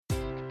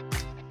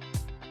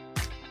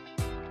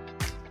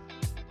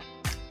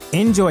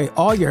Enjoy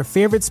all your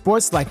favorite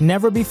sports like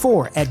never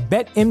before at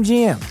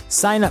BetMGM.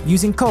 Sign up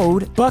using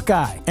code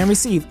Buckeye and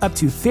receive up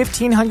to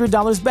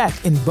 $1,500 back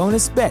in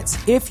bonus bets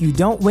if you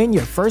don't win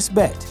your first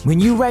bet. When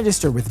you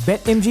register with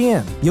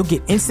BetMGM, you'll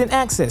get instant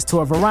access to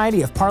a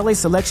variety of parlay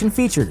selection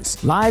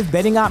features, live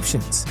betting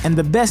options, and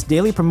the best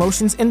daily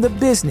promotions in the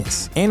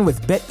business. And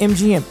with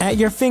BetMGM at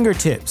your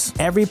fingertips,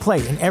 every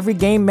play and every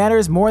game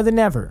matters more than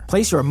ever.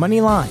 Place your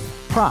money line,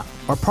 prop,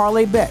 or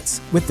parlay bets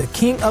with the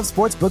king of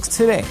sportsbooks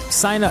today.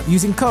 Sign up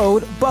using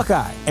code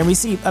Buckeye and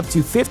receive up to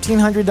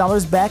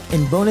 $1,500 back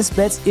in bonus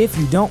bets if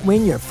you don't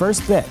win your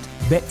first bet.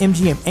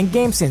 BetMGM and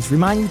GameSense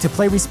remind you to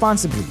play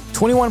responsibly.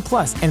 21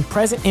 plus and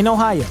present in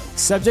Ohio,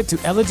 subject to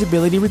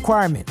eligibility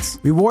requirements.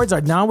 Rewards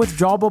are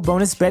non-withdrawable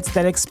bonus bets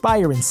that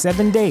expire in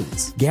 7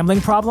 days. Gambling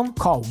problem?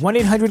 Call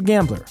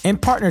 1-800-GAMBLER. In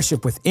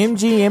partnership with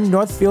MGM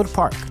Northfield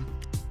Park.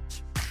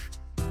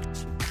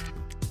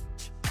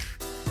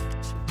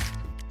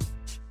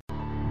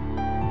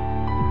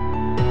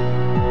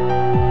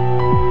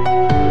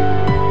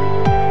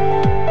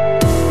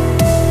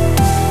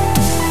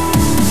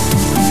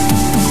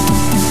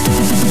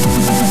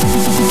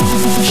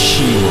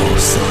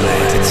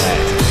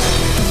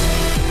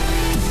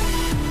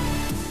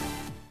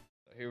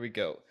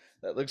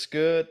 That looks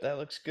good. That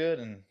looks good.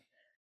 And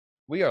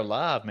we are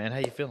live, man. How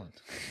you feeling?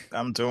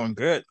 I'm doing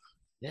good.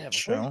 Yeah,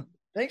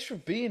 thanks for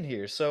being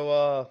here.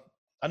 So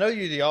I know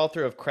you're the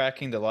author of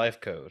Cracking the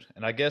Life Code,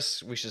 and I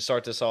guess we should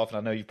start this off, and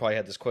I know you probably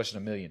had this question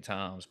a million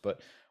times,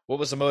 but what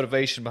was the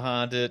motivation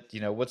behind it?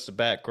 You know, what's the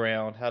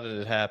background? How did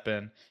it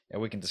happen?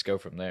 And we can just go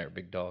from there,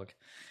 big dog.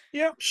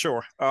 Yeah,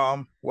 sure.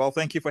 Well,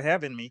 thank you for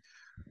having me.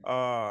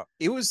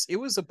 It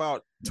was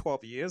about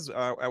 12 years.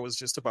 I was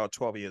just about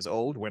 12 years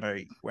old when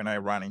I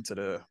ran into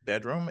the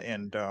bedroom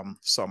and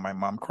saw my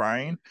mom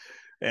crying,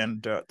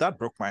 and that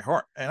broke my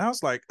heart. And I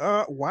was like,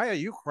 why are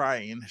you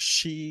crying?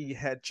 She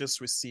had just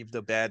received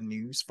the bad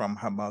news from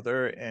her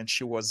mother, and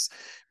she was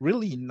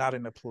really not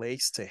in a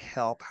place to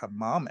help her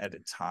mom at the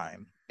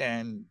time,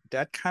 and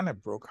that kind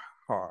of broke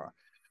her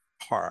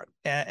heart.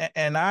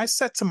 And I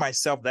said to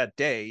myself that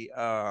day,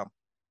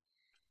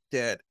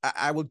 that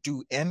I will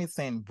do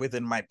anything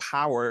within my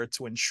power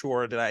to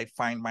ensure that I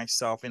find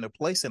myself in a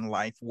place in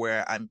life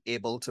where I'm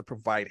able to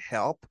provide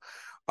help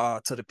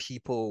to the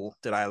people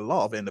that I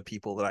love and the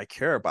people that I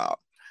care about.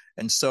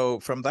 And so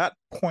from that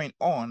point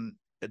on,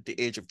 at the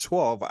age of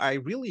 12, I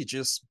really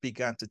just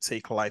began to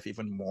take life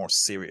even more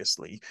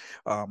seriously.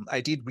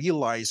 I did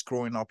realize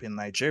growing up in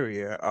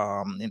Nigeria,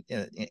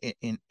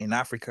 in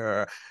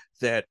Africa,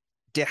 that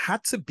there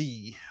had to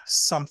be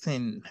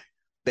something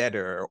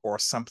better or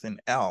something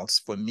else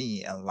for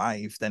me in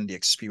life than the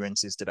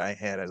experiences that I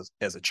had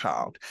as a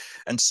child.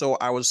 And so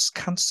I was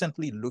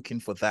constantly looking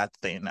for that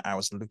thing. I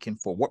was looking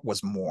for what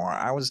was more.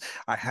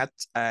 I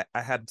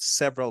had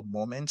several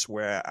moments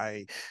where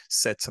I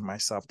said to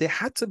myself, there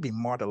had to be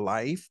more to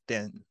life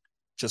than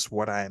just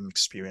what I am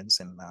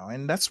experiencing now.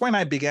 And that's when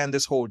I began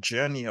this whole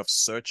journey of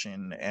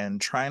searching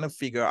and trying to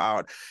figure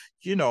out,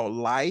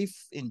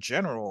 life in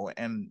general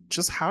and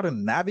just how to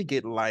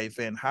navigate life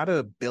and how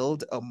to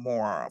build a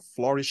more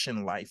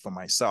flourishing life for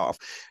myself.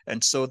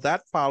 And so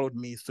that followed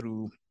me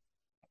through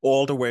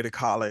all the way to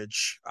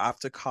college,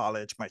 after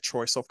college, my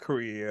choice of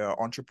career,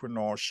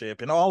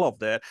 entrepreneurship, and all of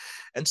that.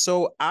 And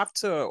so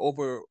after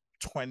over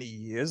 20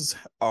 years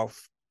of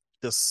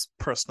this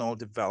personal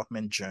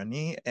development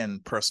journey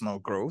and personal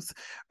growth,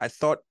 I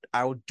thought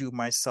I would do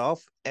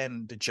myself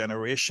and the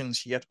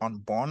generations yet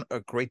unborn a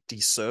great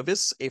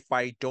disservice if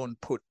I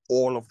don't put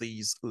all of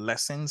these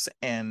lessons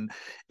and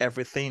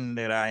everything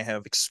that I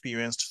have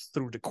experienced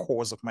through the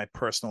course of my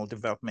personal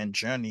development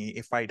journey,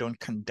 if I don't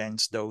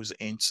condense those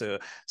into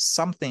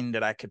something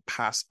that I could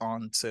pass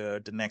on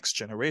to the next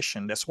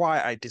generation. That's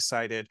why I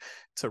decided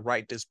to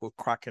write this book,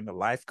 Cracking the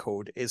Life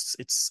Code. It's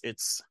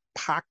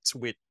packed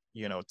with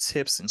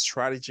tips and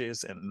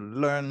strategies and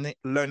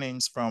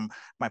learnings from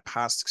my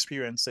past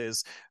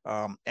experiences,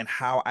 and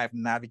how I've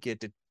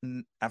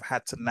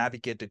had to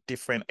navigate the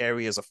different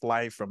areas of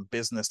life, from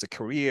business to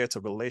career to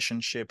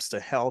relationships to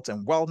health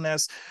and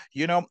wellness,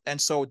 and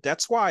so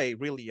that's why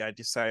really I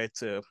decided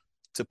to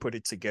put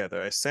it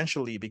together,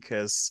 essentially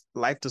because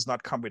life does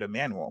not come with a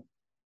manual.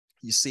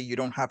 You see, you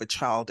don't have a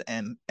child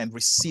and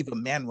receive a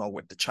manual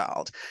with the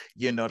child,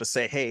 to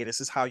say, hey, this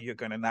is how you're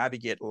going to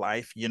navigate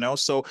life,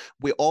 so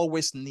we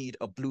always need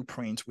a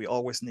blueprint. We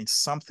always need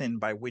something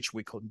by which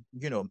we could,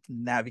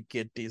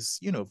 navigate these,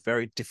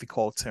 very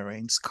difficult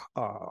terrains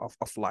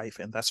of life.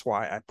 And that's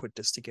why I put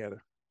this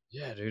together.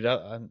 Yeah, dude,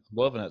 I'm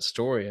loving that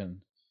story. And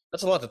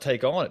that's a lot to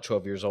take on at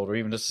 12 years old, or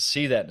even just to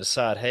see that and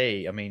decide,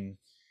 hey, I mean,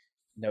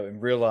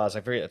 and realize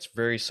it's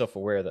very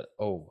self-aware that,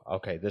 oh,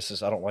 okay,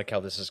 I don't like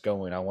how this is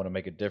going. I want to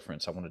make a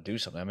difference. I want to do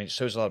something. I mean, it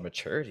shows a lot of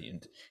maturity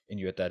in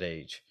you at that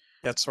age.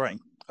 That's right.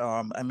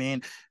 I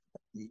mean,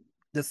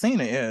 the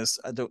thing is,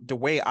 the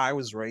way I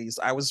was raised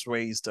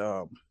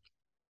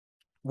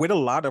with a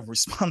lot of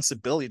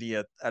responsibility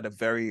at a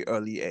very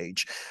early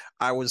age.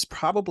 I was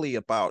probably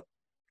about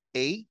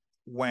 8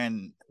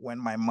 when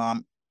my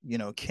mom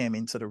came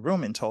into the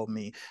room and told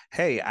me,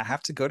 hey, I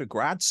have to go to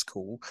grad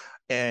school.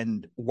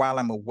 And while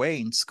I'm away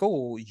in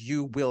school,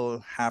 you will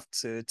have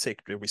to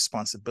take the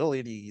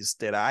responsibilities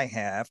that I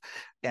have.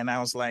 And I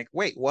was like,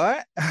 wait,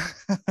 what?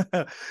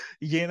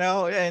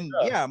 And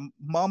yeah,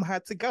 mom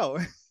had to go.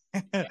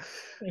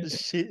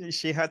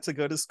 She had to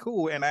go to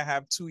school, and I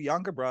have two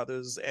younger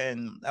brothers,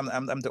 and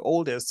I'm the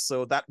oldest,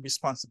 so that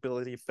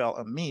responsibility fell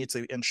on me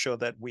to ensure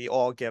that we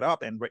all get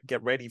up and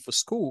get ready for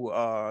school.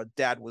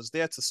 Dad was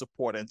there to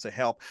support and to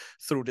help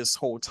through this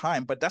whole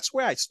time, but that's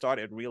where I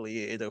started.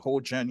 Really, the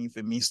whole journey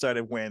for me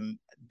started when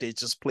they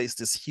just placed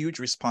this huge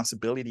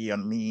responsibility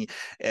on me,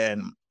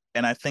 and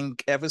I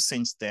think ever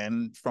since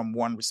then, from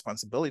one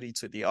responsibility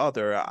to the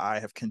other, I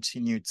have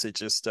continued to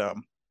just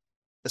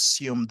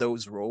assume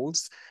those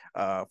roles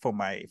for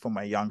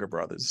my younger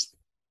brothers.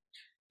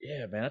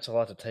 Yeah, man, that's a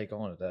lot to take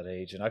on at that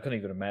age, and I couldn't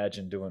even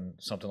imagine doing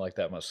something like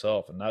that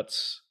myself. And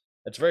that's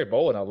very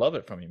bold, and I love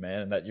it from you,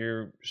 man. And that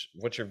you're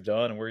what you've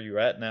done and where you're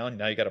at now, and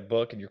now you got a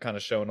book, and you're kind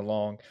of showing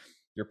along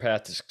your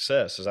path to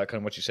success. Is that kind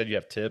of what you said? You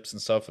have tips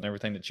and stuff and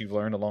everything that you've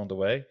learned along the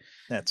way.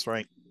 That's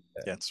right.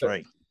 Yeah. That's But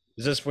right.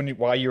 is this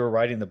while you were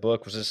writing the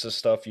book? Was this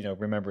stuff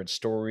remembering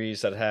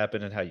stories that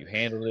happened and how you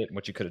handled it, and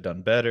what you could have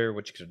done better,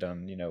 what you could have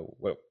done,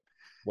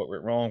 what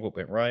went wrong, what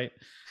went right?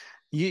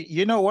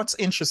 You know what's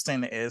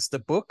interesting is the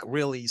book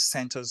really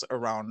centers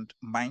around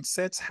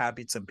mindsets,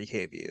 habits, and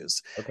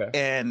behaviors. Okay.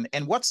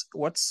 And what's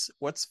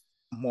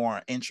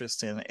more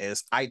interesting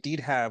is I did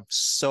have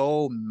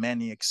so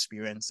many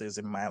experiences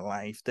in my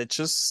life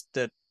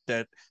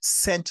that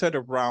centered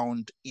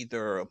around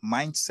either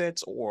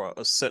mindsets or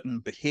a certain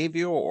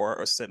behavior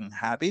or a certain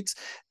habit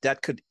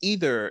that could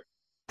either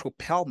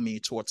propel me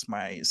towards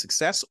my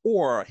success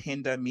or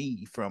hinder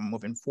me from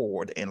moving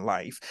forward in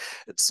life.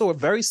 So a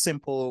very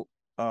simple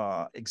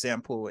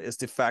example is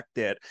the fact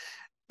that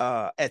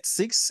at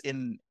six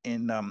in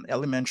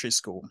elementary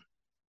school,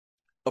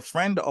 a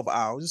friend of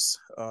ours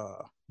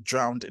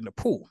drowned in the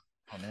pool,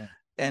 Oh man.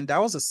 and that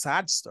was a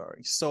sad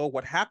story. So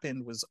what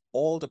happened was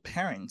all the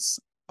parents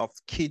of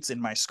kids in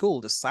my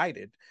school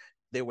decided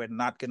they were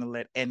not going to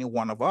let any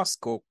one of us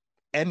go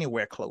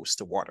anywhere close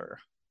to water.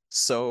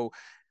 So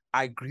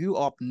I grew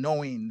up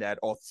knowing that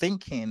or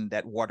thinking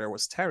that water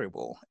was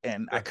terrible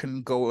and I Yeah.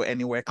 couldn't go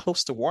anywhere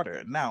close to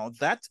water. Now,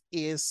 that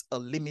is a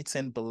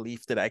limiting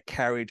belief that I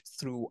carried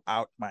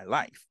throughout my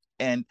life.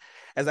 And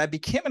as I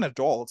became an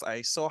adult,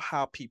 I saw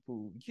how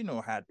people,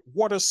 had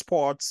water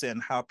sports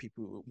and how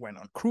people went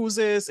on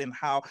cruises and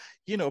how,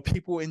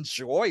 people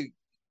enjoy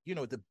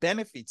the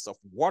benefits of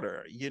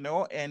water,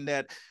 and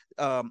that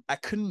I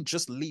couldn't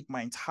just live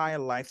my entire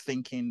life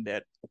thinking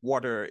that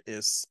water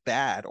is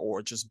bad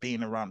or just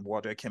being around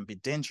water can be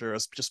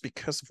dangerous just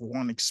because of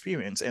one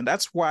experience. And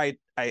that's why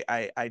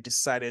I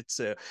decided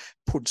to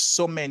put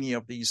so many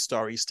of these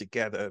stories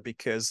together,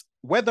 because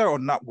whether or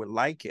not we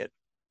like it,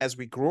 as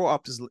we grow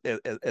up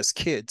as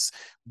kids,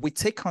 we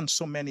take on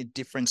so many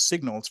different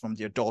signals from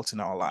the adults in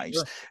our lives,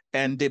 Sure.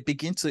 and they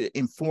begin to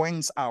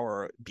influence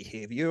our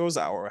behaviors,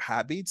 our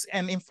habits,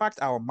 and in fact,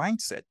 our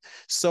mindset.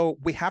 So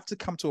we have to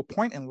come to a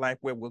point in life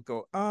where we'll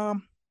go,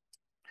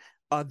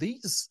 are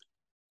these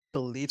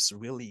beliefs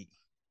really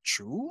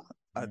true?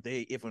 Are Mhm. they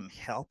even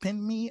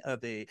helping me? Are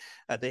they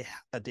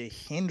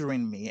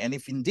hindering me? And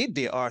if indeed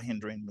they are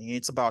hindering me,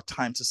 it's about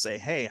time to say,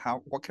 hey,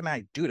 what can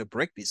I do to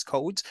break these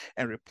codes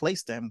and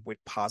replace them with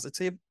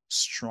positive,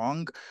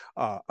 strong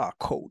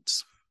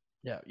codes?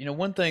 Yeah,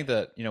 one thing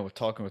that, with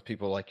talking with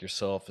people like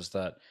yourself is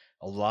that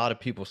a lot of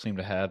people seem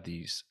to have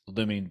these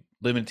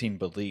limiting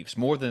beliefs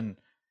more than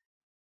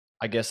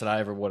I guess that I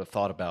ever would have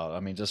thought about.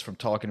 I mean, just from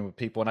talking with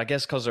people, and I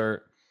guess because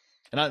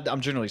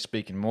I'm generally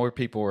speaking, more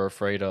people are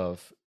afraid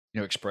of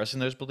expressing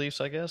those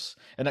beliefs. I guess,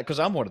 and because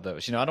I'm one of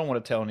those. I don't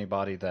want to tell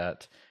anybody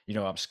that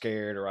I'm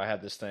scared or I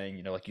have this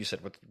thing. Like you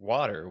said with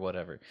water or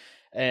whatever.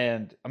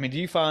 And I mean, do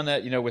you find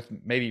that with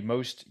maybe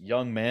most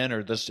young men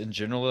or just in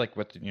general, like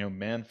with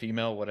men,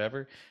 female,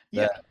 whatever,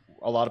 that Yeah.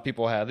 a lot of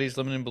people have these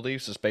limiting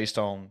beliefs just based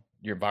on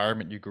your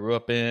environment you grew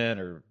up in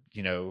or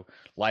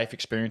life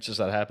experiences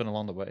that happen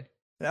along the way?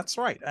 That's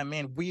right. I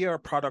mean, we are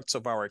products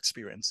of our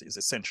experiences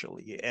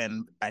essentially.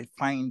 And I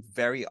find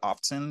very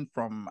often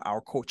from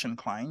our coaching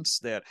clients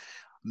that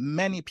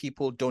many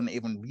people don't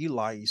even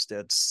realize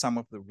that some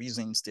of the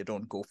reasons they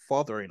don't go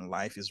further in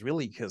life is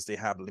really because they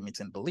have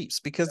limiting beliefs,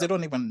 because they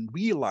don't even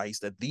realize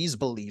that these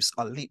beliefs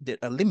are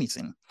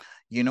limiting,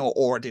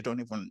 or they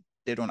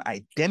don't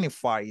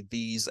identify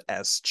these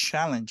as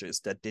challenges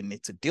that they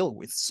need to deal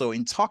with. So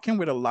in talking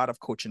with a lot of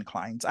coaching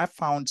clients, I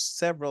found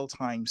several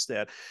times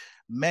that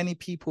many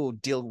people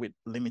deal with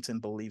limiting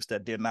beliefs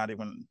that they're not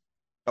even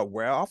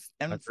aware of.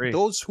 I And agree.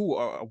 those who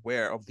are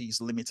aware of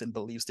these limiting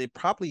beliefs, they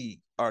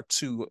probably are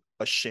too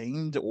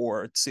ashamed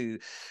or too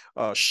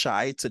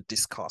shy to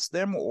discuss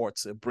them or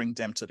to bring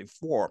them to the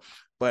fore.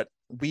 But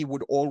we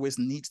would always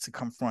need to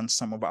confront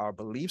some of our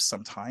beliefs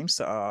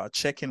sometimes,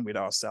 check in with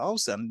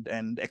ourselves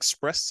and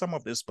express some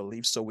of these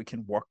beliefs so we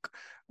can work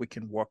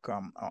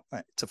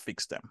to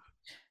fix them.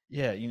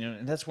 Yeah,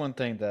 and that's one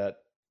thing that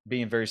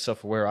being very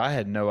self-aware, I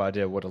had no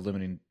idea what a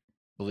limiting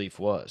belief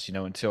was,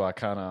 until I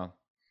kind of,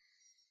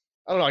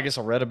 I don't know, I guess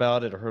I read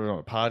about it or heard it on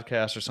a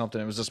podcast or something.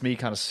 It was just me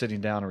kind of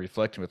sitting down and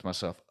reflecting with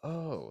myself.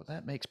 Oh,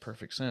 that makes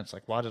perfect sense.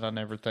 Like, why did I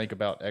never think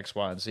about X,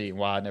 Y, and Z, and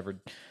why I never,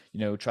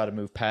 try to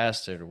move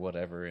past it or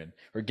whatever, and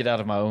or get out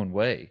of my own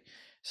way,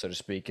 so to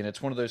speak. And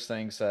it's one of those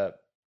things that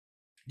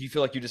you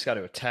feel like you just got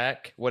to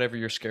attack whatever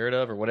you're scared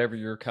of or whatever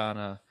you're kind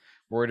of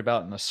worried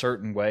about in a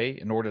certain way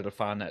in order to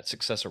find that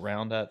success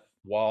around that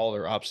wall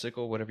or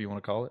obstacle, whatever you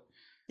want to call it.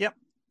 Yep.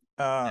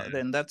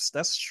 Then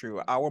that's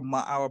true.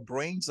 Our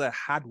brains are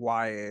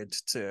hardwired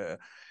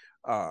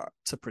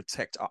to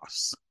protect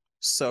us.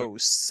 So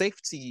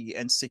safety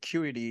and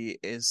security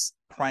is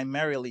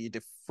primarily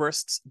the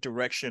first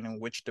direction in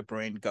which the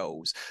brain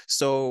goes.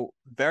 So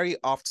very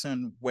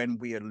often when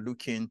we are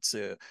looking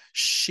to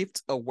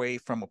shift away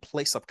from a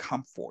place of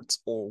comfort,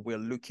 or we're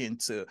looking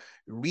to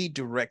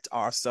redirect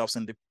ourselves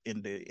in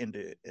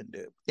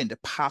the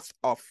path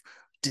of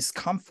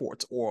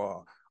discomfort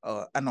or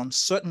an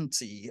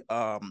uncertainty,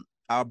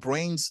 our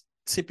brains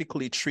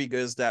typically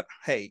triggers that,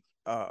 hey,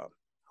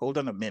 hold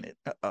on a minute.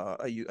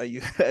 Are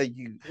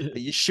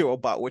you sure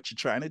about what you're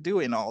trying to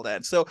do and all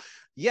that? So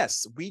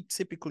yes, we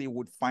typically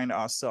would find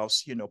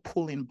ourselves,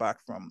 pulling back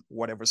from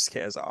whatever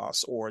scares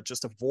us, or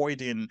just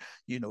avoiding,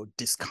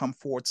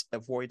 discomfort,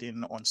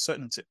 avoiding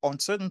uncertainty.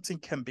 Uncertainty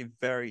can be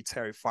very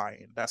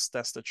terrifying. That's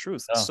the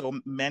truth. Yeah. So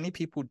many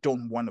people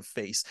don't want to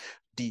face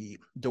the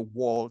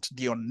world,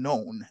 the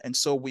unknown, and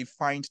so we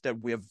find that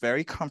we're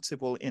very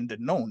comfortable in the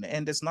known,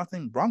 and there's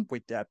nothing wrong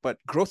with that, but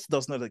growth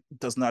does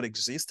not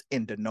exist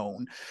in the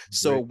known.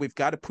 So we've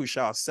got to push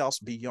ourselves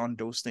beyond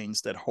those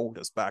things that hold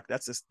us back.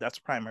 That's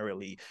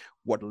primarily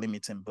what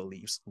limiting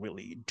beliefs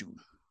really do.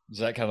 Is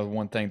that kind of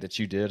one thing that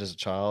you did as a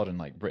child, and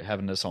like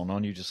having this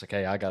on you, just like,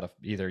 hey, I gotta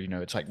either,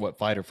 it's like what,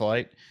 fight or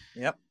flight?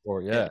 Yep.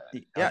 Or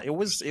it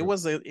was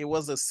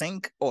a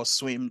sink or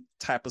swim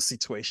type of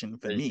situation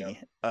for me.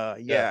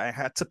 I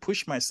had to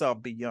push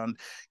myself beyond,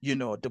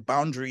 the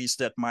boundaries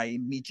that my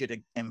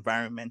immediate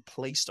environment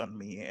placed on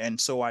me, and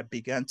so I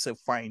began to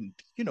find,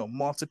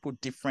 multiple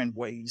different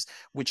ways,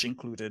 which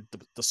included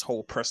this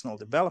whole personal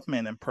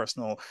development and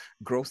personal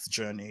growth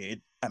journey.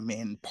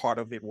 Part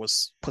of it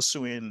was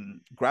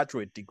pursuing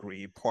graduate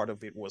degree, part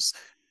of it was,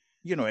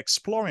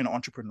 exploring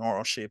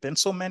entrepreneurship, and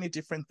so many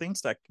different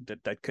things that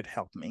could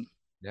help me.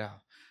 Yeah.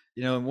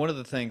 And one of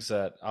the things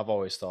that I've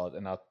always thought,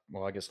 and I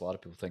guess a lot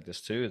of people think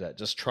this too, that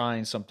just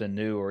trying something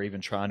new or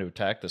even trying to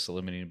attack this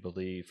limiting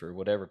belief or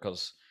whatever,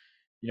 because,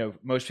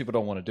 most people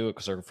don't want to do it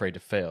because they're afraid to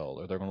fail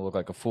or they're going to look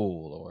like a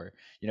fool or,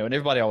 and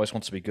everybody always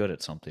wants to be good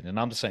at something. And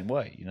I'm the same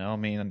way, you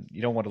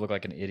don't want to look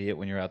like an idiot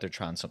when you're out there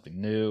trying something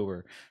new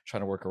or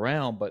trying to work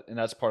around. And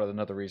that's part of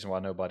another reason why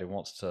nobody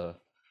wants to,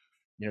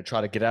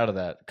 try to get out of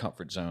that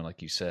comfort zone,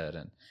 like you said.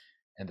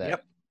 And that,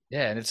 yep.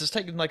 Yeah, and it's just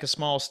taking like a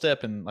small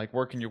step and like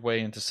working your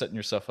way into setting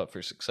yourself up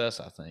for success,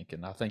 I think.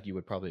 And I think you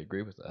would probably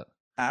agree with that.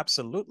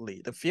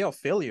 Absolutely. The fear of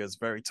failure is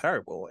very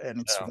terrible.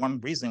 And it's one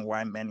reason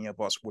why many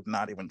of us would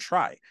not even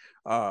try.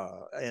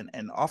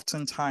 And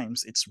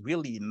oftentimes it's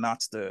really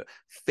not the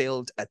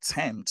failed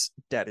attempt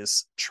that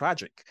is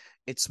tragic.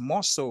 It's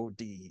more so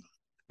the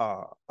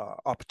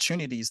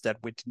opportunities that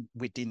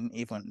we didn't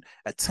even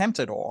attempt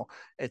at all.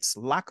 It's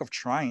lack of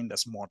trying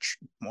that's more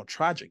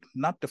tragic,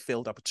 not the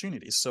failed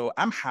opportunities. So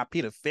I'm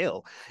happy to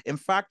fail. In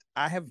fact,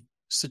 I have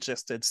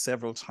suggested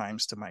several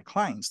times to my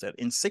clients that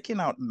in seeking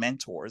out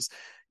mentors,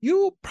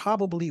 you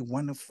probably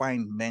want to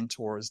find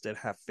mentors that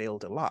have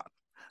failed a lot.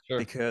 Sure.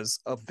 Because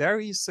a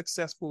very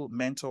successful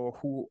mentor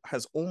who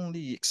has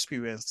only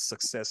experienced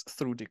success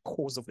through the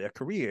course of their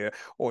career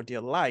or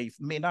their life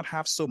may not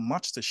have so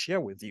much to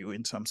share with you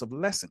in terms of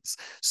lessons.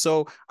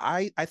 So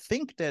I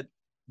think that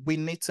we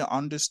need to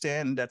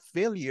understand that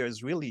failure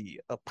is really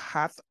a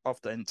path of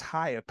the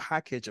entire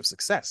package of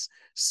success.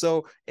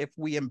 So if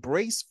we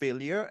embrace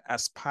failure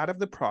as part of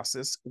the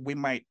process, we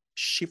might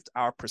shift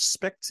our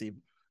perspective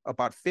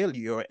about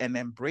failure and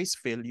embrace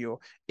failure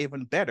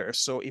even better.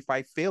 So if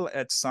I fail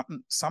at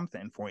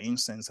something, for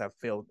instance, I've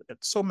failed at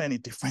so many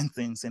different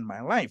things in my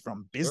life,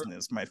 from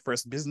business, my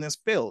first business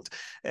failed,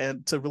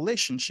 and to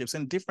relationships.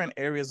 In different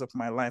areas of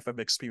my life, I've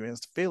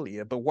experienced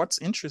failure. But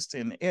what's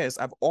interesting is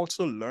I've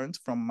also learned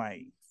from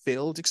my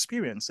failed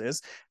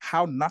experiences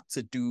how not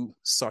to do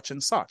such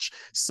and such.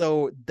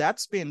 So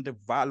that's been the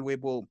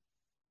valuable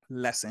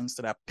lessons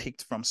that I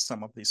picked from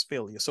some of these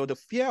failures. So the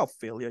fear of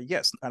failure,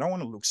 yes, I don't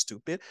want to look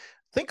stupid.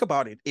 Think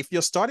about it. If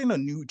you're starting a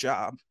new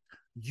job,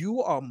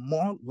 you are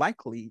more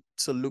likely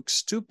to look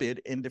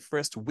stupid in the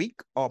first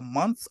week or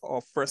month or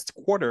first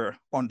quarter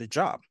on the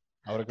job.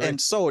 I would agree. And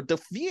so the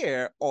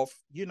fear of,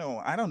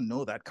 I don't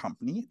know that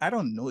company. I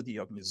don't know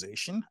the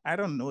organization. I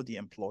don't know the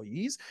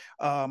employees.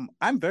 I'm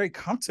very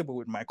comfortable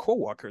with my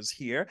coworkers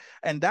here.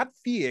 And that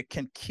fear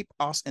can keep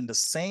us in the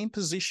same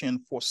position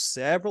for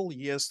several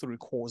years through the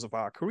course of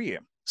our career.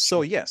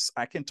 So yes,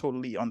 I can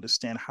totally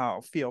understand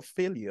how fear of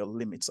failure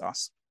limits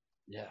us.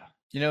 Yeah.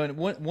 And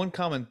one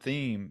common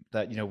theme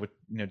that, with,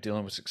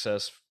 dealing with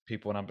success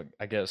people, and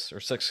I guess, or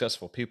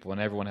successful people,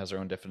 and everyone has their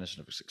own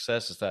definition of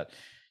success, is that,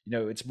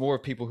 it's more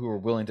of people who are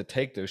willing to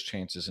take those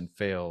chances and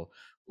fail,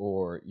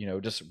 or,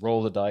 just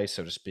roll the dice,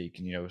 so to speak.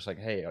 And, it's like,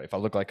 hey, if I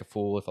look like a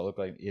fool, if I look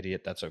like an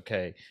idiot, that's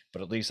okay.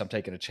 But at least I'm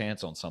taking a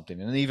chance on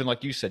something. And even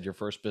like you said, your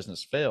first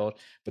business failed,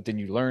 but then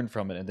you learn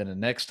from it. And then the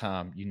next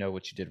time, you know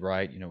what you did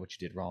right, you know what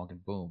you did wrong,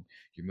 and boom,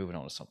 you're moving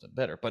on to something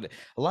better. But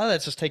a lot of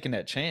that's just taking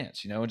that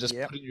chance, and just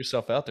Yep. putting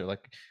yourself out there,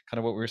 like kind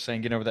of what we were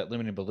saying, getting over that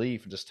limiting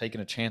belief and just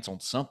taking a chance on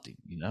something.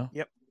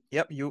 Yep.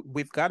 Yep.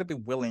 We've got to be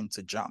willing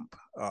to jump.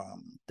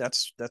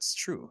 That's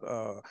true.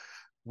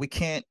 We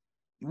can't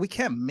we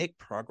can't make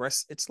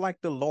progress. It's like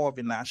the law of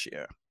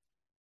inertia.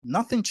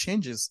 Nothing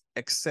changes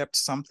except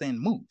something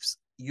moves.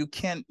 You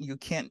can't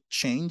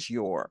change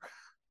your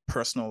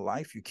personal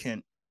life. You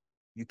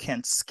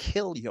can't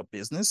scale your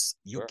business.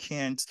 You Sure.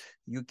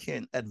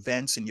 can't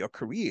advance in your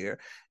career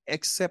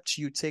except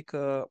you take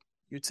a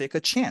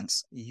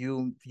chance.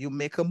 You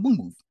make a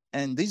move.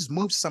 And these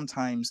moves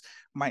sometimes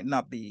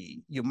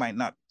you might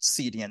not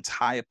see the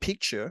entire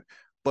picture,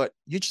 but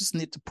you just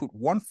need to put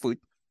one foot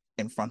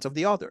in front of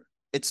the other.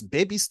 It's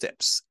baby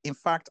steps. In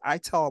fact, I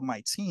tell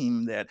my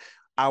team that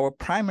our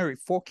primary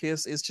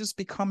focus is just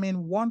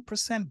becoming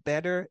 1%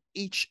 better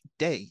each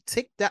day.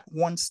 Take that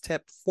one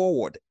step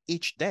forward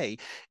each day.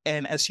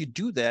 And as you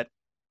do that,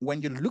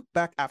 when you look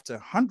back after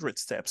 100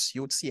 steps,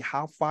 you would see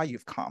how far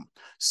you've come.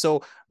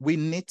 So we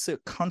need to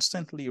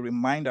constantly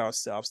remind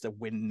ourselves that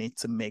we need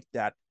to make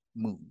that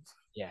move.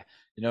 Yeah.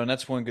 And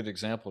that's one good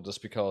example,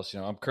 just because,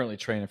 I'm currently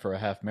training for a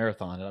half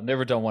marathon, and I've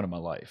never done one in my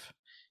life,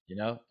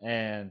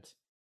 and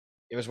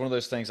it was one of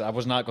those things. I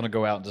was not going to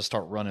go out and just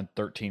start running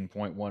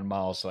 13.1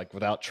 miles, like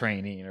without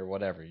training or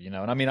whatever. And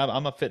I mean,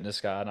 I'm a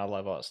fitness guy and I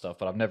love all that stuff,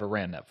 but I've never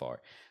ran that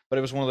far. But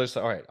it was one of those,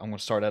 all right, I'm going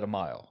to start at a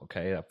mile.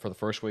 Okay. For the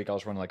first week, I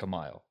was running like a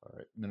mile. All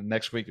right. And then the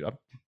next week,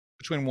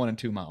 between 1 and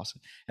 2 miles.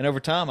 And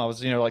over time, I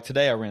was, like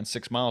today, I ran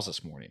 6 miles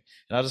this morning,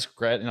 and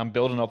and I'm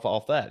building up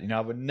off that.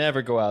 I would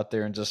never go out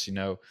there and just,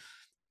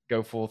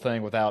 go full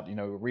thing without,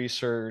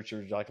 research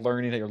or like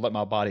learning it or let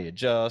my body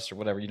adjust or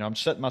whatever. I'm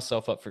setting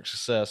myself up for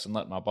success and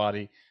letting my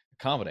body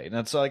accommodate. And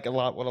that's like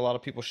what a lot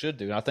of people should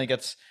do. And I think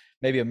that's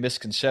maybe a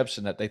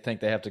misconception, that they think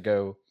they have to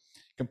go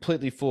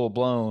completely full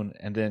blown.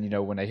 And then,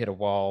 when they hit a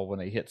wall, when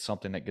they hit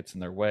something that gets in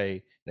their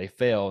way, they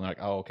fail. And they're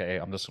like, oh, okay,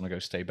 I'm just going to go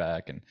stay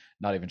back and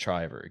not even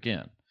try ever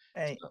again.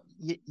 Hey,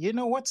 you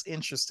know what's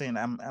interesting?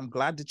 I'm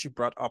glad that you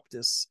brought up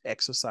this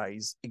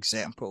exercise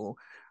example.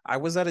 I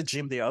was at a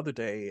gym the other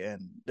day,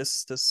 and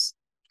this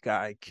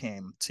guy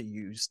came to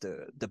use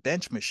the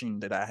bench machine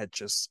that I had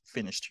just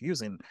finished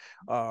using,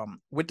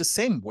 with the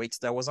same weights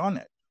that was on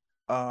it.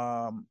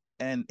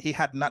 And he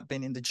had not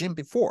been in the gym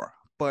before,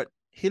 but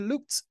he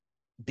looked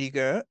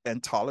bigger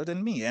and taller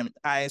than me, and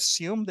I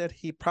assumed that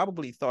he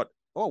probably thought,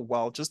 oh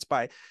well, just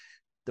by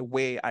the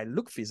way I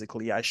look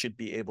physically, I should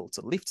be able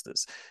to lift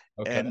this.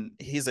 Okay. And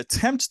his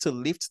attempt to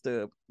lift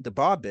the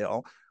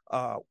barbell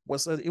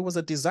was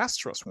a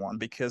disastrous one,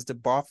 because the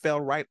bar fell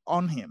right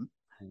on him,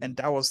 and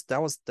that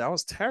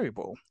was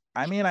terrible.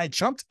 I mean, I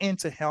jumped in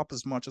to help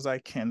as much as I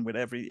can with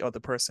every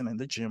other person in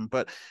the gym,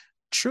 but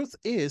truth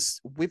is,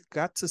 we've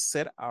got to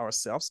set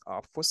ourselves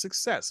up for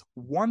success,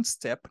 one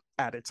step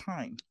at a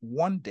time,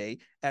 one day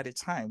at a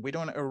time. We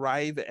don't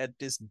arrive at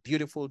this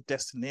beautiful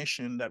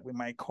destination that we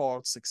might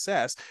call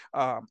success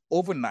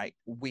overnight.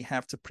 We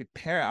have to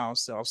prepare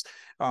ourselves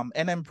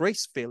and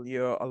embrace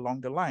failure along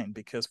the line,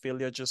 because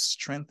failure just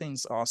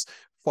strengthens us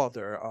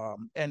further.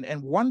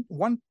 And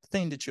one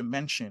thing that you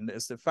mentioned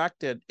is the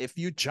fact that if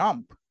you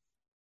jump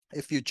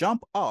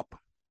up,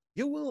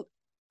 you will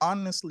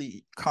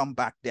honestly come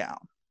back down,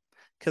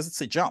 because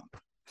it's a jump.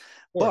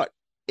 Sure. But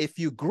if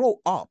you grow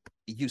up,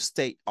 you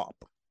stay up.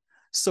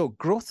 So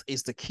growth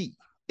is the key.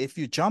 If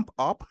you jump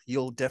up,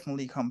 you'll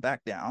definitely come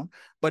back down.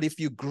 But if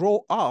you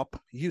grow up,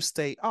 you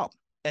stay up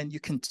and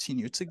you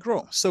continue to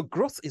grow. So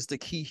growth is the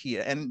key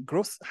here. And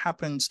growth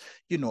happens,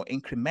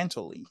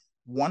 incrementally,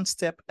 one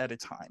step at a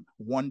time,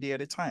 one day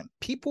at a time.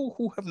 People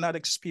who have not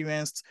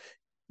experienced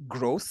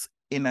growth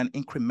in an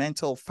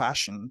incremental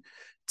fashion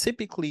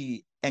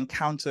typically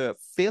encounter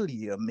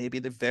failure maybe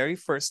the very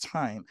first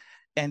time.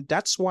 And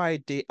that's why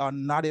they are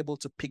not able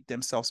to pick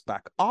themselves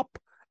back up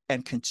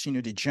and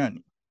continue the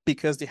journey,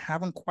 because they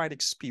haven't quite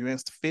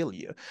experienced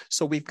failure.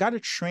 So we've got to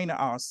train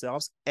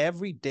ourselves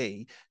every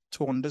day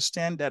to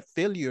understand that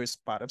failure is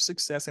part of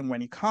success. And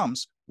when it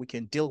comes, we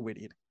can deal with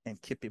it and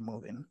keep it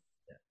moving.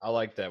 I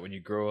like that. When you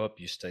grow up,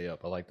 you stay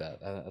up. I like that.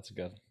 That's a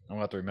good. I'm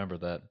gonna have to remember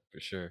that for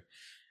sure.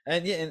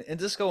 And yeah, and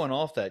just going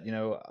off that,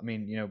 I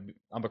mean,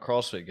 I'm a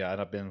CrossFit guy,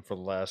 and I've been for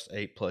the last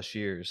 8+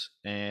 years.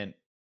 And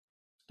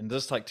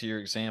just like to your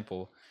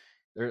example,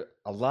 there are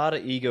a lot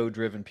of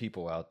ego-driven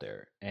people out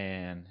there,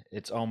 and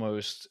it's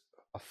almost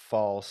a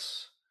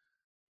false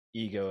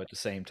ego at the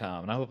same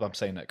time. And I hope I'm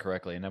saying that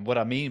correctly. And then what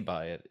I mean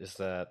by it is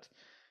that,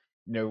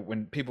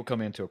 when people come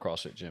into a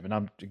CrossFit gym, and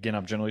I'm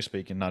generally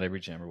speaking, not every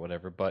gym or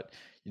whatever, but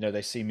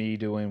they see me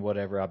doing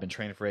whatever. I've been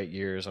training for 8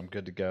 years. I'm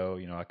good to go.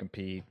 I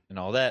compete and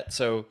all that.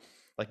 So,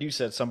 like you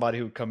said, somebody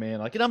who would come in,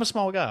 like, I'm a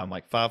small guy. I'm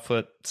like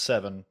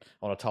 5'7"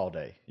 on a tall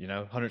day,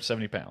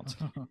 170 pounds.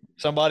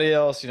 Somebody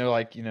else,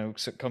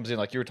 comes in,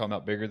 like you were talking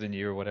about, bigger than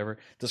you or whatever.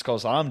 Just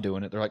because I'm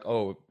doing it, they're like,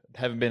 oh,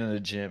 haven't been in the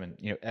gym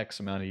in, X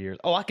amount of years.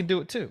 Oh, I can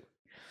do it too.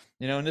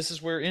 And this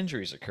is where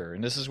injuries occur,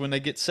 and this is when they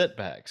get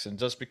setbacks. And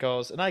just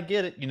because, and I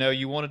get it,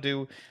 you want to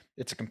do,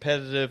 it's a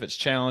competitive, it's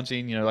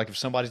challenging. Like if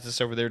somebody's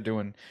just over there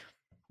doing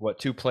what,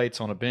 2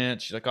 plates on a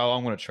bench, you're like, oh,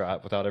 I'm going to try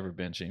it without ever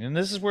benching. And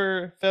this is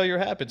where failure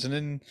happens.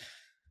 And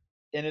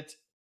it's,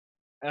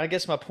 and I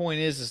guess my point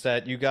is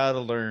that you got to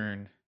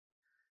learn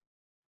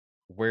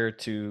where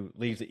to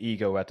leave the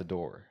ego at the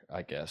door,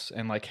 I guess,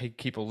 and like, hey,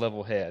 keep a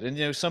level head.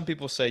 And some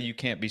people say you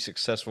can't be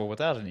successful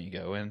without an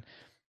ego, and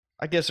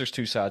I guess there's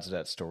two sides of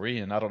that story,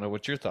 and I don't know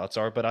what your thoughts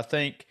are, but I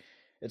think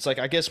it's like,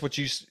 I guess what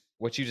you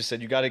just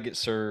said, you got to get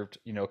served,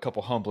 a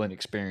couple humbling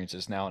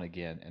experiences now and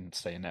again and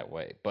stay in that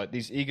way. But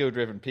these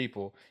ego-driven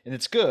people, and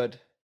it's good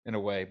in a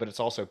way, but it's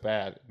also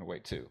bad in a way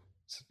too.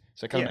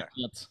 So it kind of Yeah.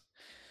 makes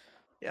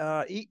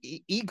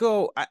sense.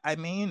 Ego. I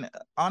mean,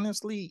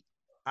 honestly,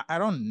 I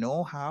don't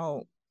know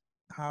how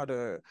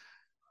to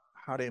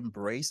how to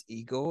embrace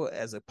ego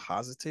as a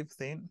positive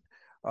thing.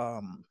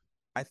 Um,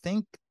 I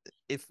think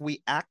if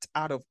we act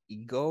out of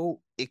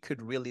ego, it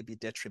could really be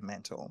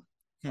detrimental.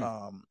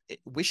 Hmm.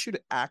 We should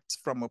act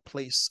from a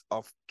place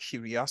of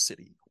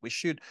curiosity. We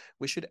should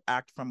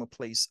act from a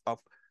place of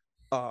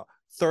uh,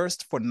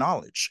 thirst for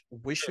knowledge.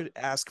 We should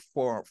ask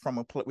for from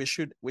a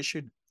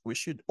we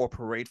should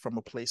operate from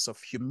a place of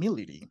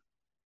humility,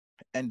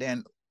 and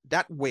then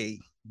that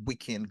way we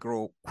can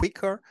grow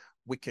quicker,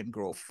 we can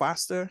grow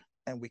faster,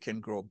 and we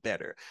can grow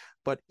better.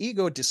 But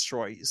ego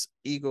destroys.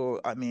 Ego,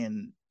 I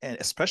mean, and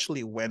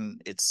especially when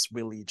it's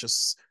really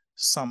just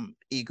some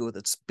ego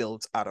that's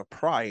built out of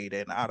pride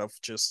and out of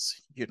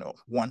just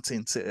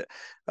wanting to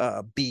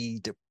be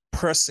the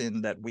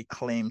person that we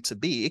claim to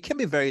be, it can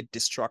be very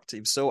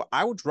destructive. So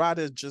I would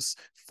rather just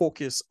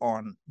focus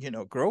on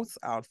growth.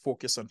 I'll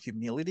focus on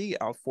humility.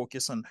 I'll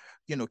focus on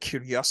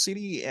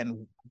curiosity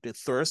and the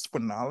thirst for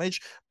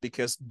knowledge,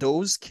 because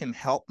those can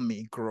help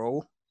me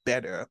grow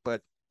better.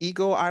 But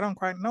ego, I don't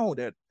quite know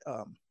that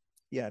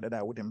that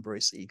I would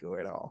embrace ego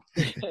at all.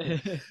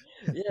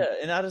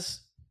 Yeah,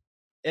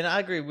 and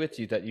I agree with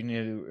you that you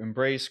need to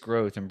embrace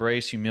growth,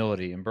 embrace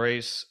humility,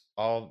 embrace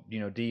all,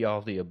 D,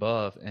 all the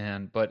above.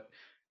 But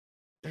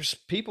there's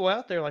people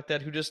out there like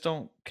that who just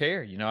don't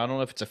care. I don't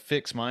know if it's a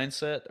fixed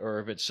mindset or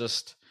if it's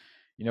just,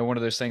 one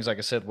of those things, like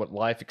I said, what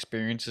life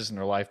experiences in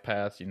their life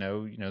path,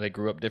 they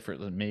grew up different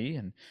than me,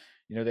 and,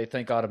 they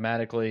think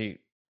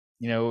automatically,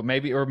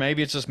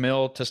 maybe it's just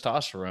male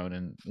testosterone,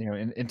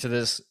 and, into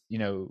this,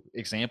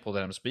 example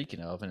that I'm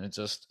speaking of. And it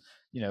just,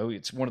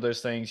 it's one of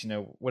those things,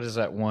 what is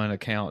that one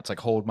account? It's like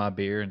Hold My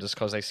Beer. And just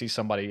because they see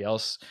somebody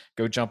else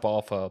go jump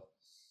off a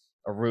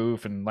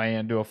roof and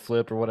land, do a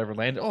flip or whatever,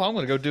 land, oh, I'm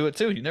going to go do it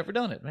too. You've never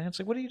done it, man. It's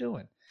like, what are you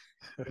doing?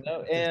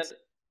 And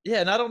yeah,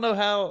 and I don't know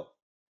how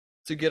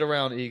to get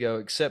around ego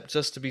except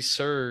just to be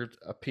served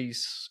a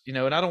piece, and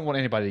I don't want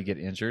anybody to get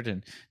injured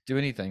and do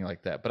anything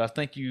like that. But I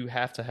think you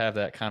have to have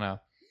that kind of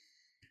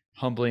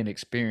humbling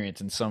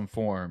experience in some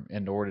form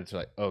in order to,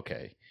 like,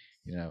 okay,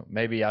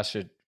 maybe I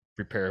should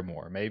prepare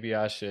more. Maybe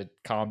I should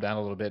calm down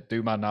a little bit,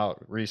 do my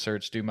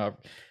research, do my,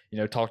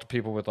 talk to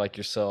people with like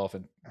yourself,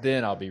 and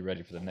then I'll be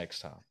ready for the next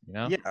time.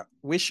 Yeah,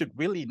 we should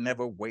really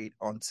never wait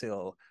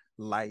until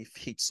life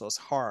hits us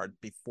hard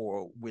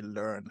before we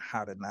learn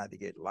how to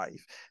navigate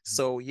life.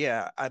 So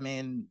yeah, I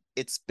mean,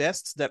 it's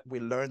best that we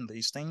learn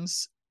these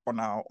things on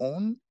our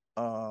own,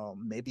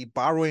 maybe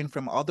borrowing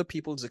from other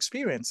people's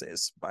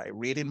experiences by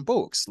reading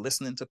books,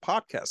 listening to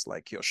podcasts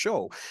like your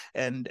show,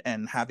 and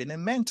having a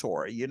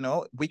mentor.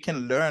 We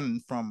can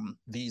learn from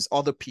these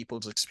other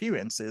people's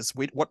experiences.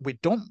 What we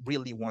don't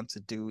really want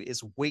to do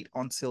is wait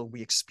until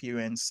we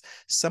experience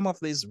some of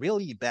these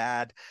really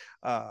bad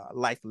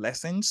life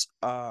lessons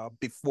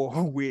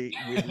before we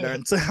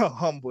learn to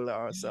humble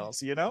ourselves.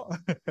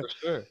 For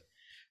sure.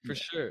 For Yeah.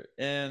 sure.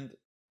 And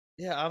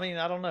yeah, I mean,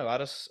 I don't know. I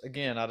just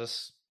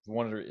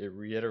wanted to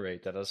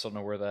reiterate that I just don't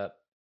know where that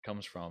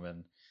comes from.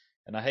 And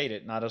I hate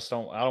it. And I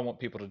don't want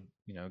people to,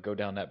 go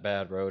down that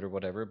bad road or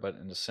whatever, but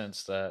in the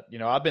sense that,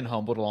 I've been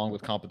humbled along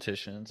with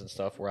competitions and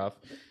stuff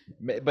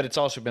but it's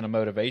also been a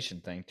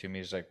motivation thing to me.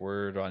 It's like,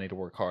 where do I need to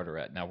work harder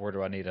at now? Where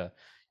do I need to,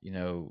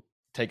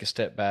 take a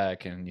step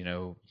back and,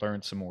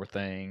 learn some more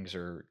things,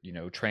 or,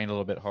 train a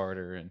little bit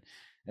harder. And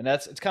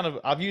it's kind of,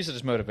 I've used it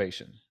as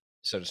motivation,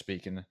 so to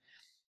speak.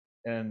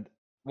 And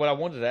what I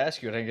wanted to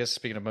ask you, and I guess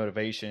speaking of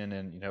motivation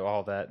and,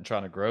 all that and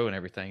trying to grow and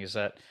everything, is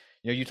that,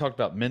 you talked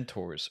about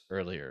mentors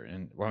earlier.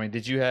 And well, I mean,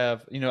 did you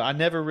have, I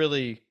never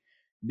really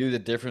knew the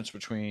difference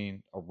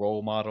between a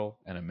role model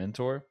and a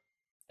mentor.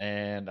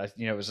 And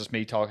it was just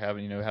me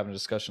having a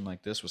discussion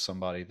like this with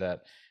somebody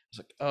that was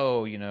like,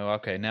 oh,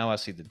 okay, now I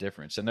see the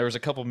difference. And there was a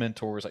couple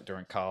mentors like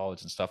during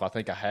college and stuff I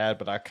think I had,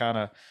 but I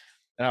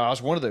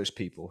was one of those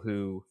people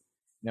who,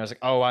 I was like,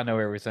 oh, I know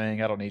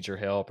everything. I don't need your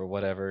help or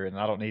whatever. And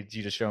I don't need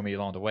you to show me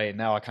along the way. And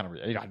now I kind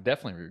of, I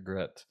definitely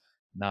regret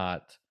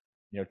not,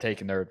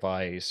 taking their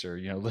advice or,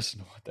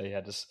 listen to what they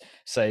had to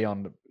say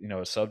on,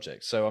 a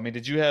subject. So, I mean,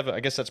 did you have,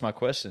 I guess that's my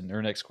question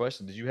or next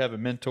question. Did you have a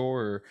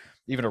mentor or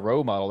even a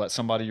role model, that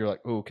somebody you're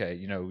like, oh,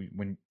 okay,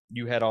 when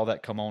you had all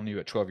that come on you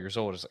at 12 years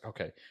old, it's like,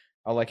 okay,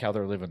 I like how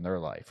they're living their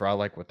life, or I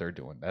like what they're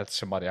doing. That's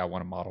somebody I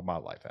want to model my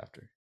life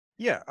after.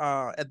 Yeah,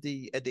 at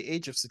the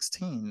age of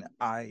 16,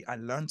 I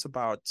learned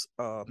about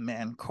a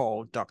man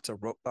called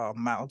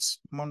Miles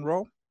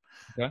Monroe.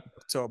 Okay.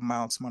 So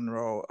Miles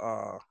Monroe,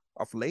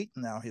 of late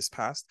now he's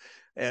passed,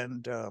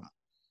 and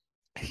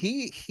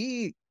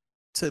he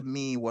to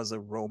me was a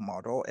role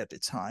model at the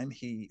time.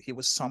 He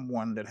was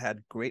someone that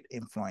had great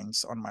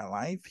influence on my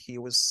life. He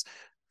was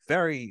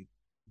very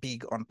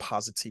big on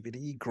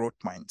positivity, growth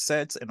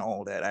mindsets, and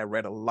all that. I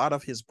read a lot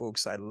of his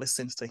books. I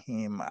listened to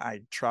him. I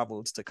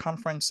traveled to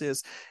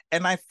conferences,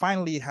 and I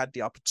finally had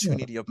the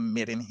opportunity of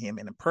meeting him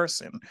in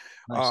person.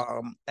 Nice.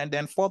 And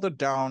then further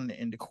down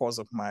in the course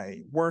of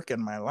my work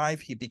and my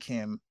life, he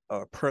became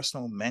a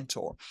personal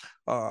mentor.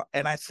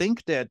 And I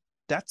think that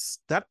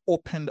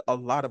opened a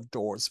lot of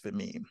doors for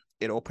me.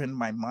 It opened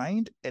my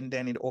mind, and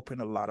then it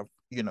opened a lot of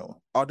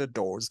other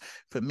doors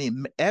for me.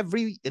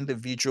 Every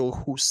individual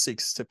who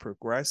seeks to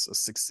progress or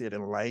succeed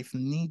in life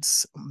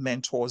needs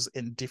mentors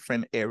in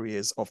different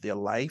areas of their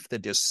life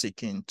that they're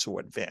seeking to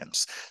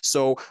advance.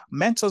 So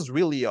mentors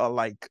really are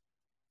like,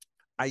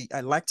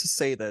 I like to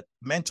say that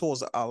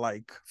mentors are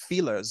like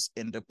feelers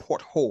in the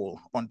porthole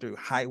on the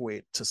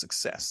highway to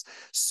success.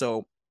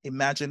 So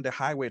imagine the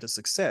highway to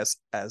success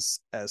as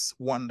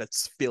one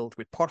that's filled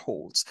with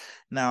potholes.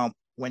 Now,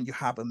 when you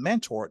have a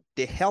mentor,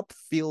 they help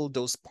fill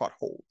those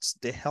potholes.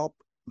 They help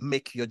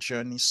make your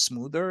journey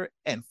smoother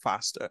and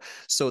faster.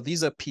 So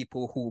these are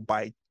people who,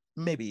 by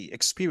maybe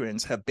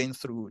experience, have been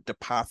through the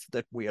path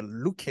that we are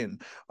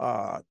looking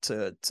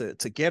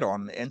to get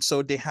on, and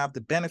so they have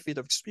the benefit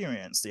of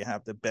experience. They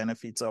have the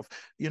benefits of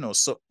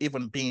so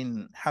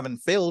even having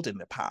failed in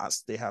the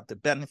past, they have the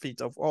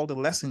benefit of all the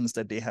lessons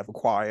that they have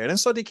acquired, and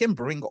so they can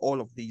bring all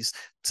of these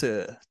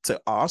to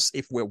us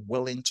if we're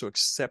willing to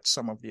accept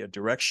some of their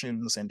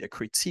directions and their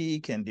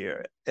critique and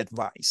their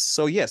advice.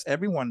 So yes,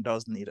 everyone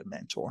does need a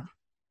mentor.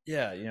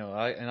 Yeah,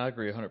 I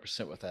agree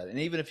 100% with that. And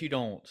even if you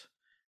don't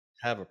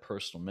have a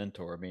personal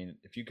mentor, I mean,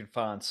 if you can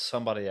find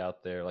somebody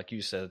out there, like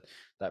you said,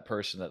 that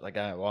person that like,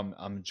 I'm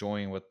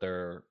enjoying what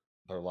their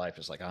life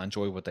is like. I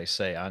enjoy what they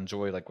say. I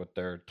enjoy like what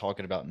they're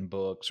talking about in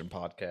books or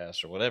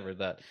podcasts or whatever.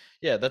 That,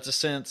 yeah, that's a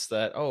sense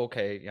that, oh,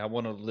 okay, I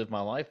want to live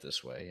my life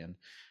this way. And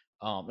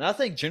I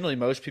think generally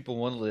most people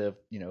want to live,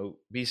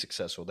 be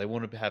successful. They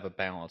want to have a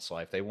balanced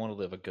life. They want to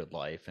live a good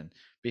life and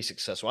be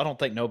successful. I don't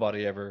think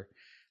nobody ever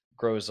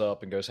grows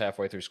up and goes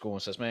halfway through school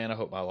and says, "Man, I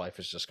hope my life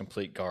is just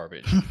complete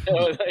garbage."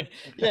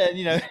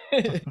 Yeah,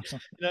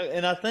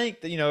 and I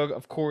think that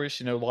of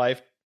course,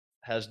 life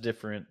has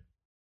different.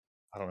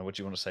 I don't know what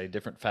you want to say,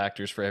 different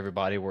factors for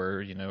everybody.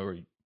 Where or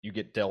you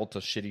get dealt a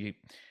shitty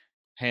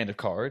hand of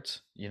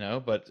cards,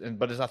 but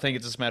I think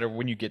it's just a matter of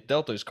when you get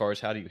dealt those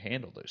cards, how do you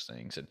handle those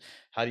things, and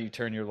how do you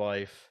turn your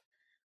life,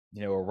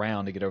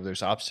 around to get over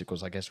those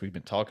obstacles? I guess we've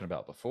been talking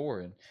about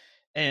before,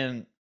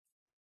 and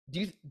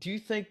do you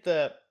think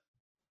that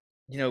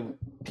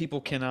people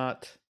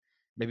cannot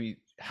maybe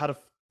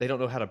they don't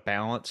know how to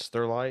balance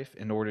their life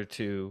in order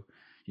to,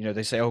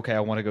 they say, okay, I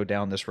want to go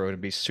down this road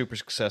and be super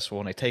successful,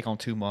 and they take on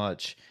too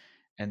much,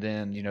 and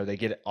then, they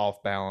get it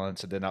off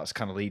balance, and then that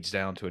kind of leads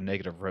down to a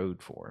negative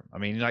road for them. I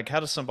mean, like, how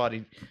does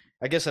somebody,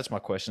 I guess that's my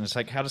question. It's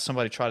like, how does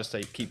somebody try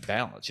to keep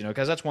balance,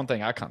 because that's one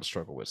thing I kind of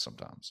struggle with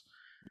sometimes.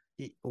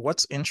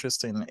 What's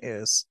interesting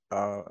is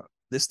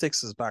this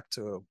takes us back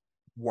to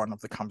one of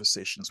the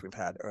conversations we've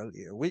had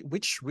earlier,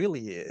 which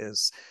really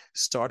is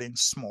starting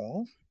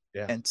small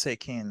Yeah. and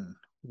taking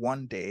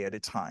one day at a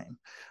time.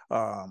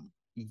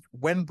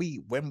 When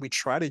we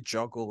try to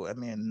juggle, I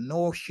mean,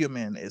 no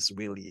human is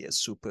really a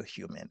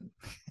superhuman.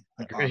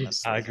 I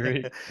Honestly.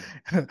 agree.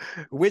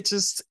 We're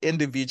just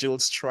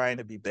individuals trying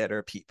to be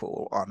better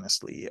people,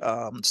 honestly.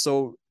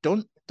 So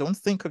don't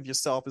think of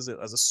yourself as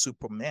a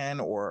superman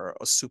or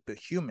a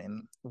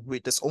superhuman.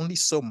 There's only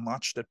so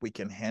much that we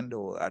can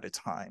handle at a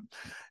time.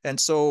 And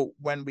so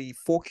when we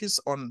focus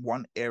on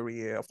one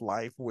area of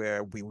life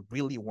where we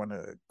really want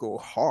to go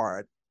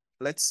hard,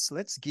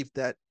 let's give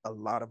that a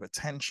lot of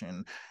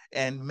attention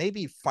and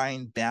maybe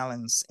find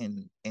balance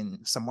in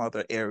some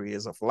other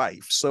areas of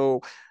life.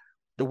 So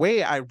the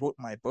way I wrote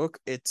my book,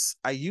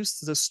 I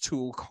used this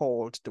tool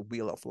called the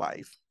Wheel of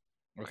Life.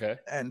 Okay.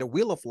 And the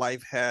Wheel of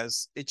Life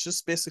it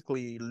just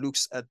basically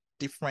looks at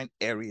different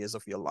areas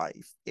of your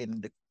life.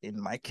 In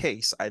my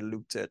case, I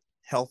looked at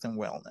health and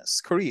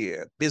wellness,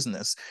 career,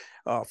 business,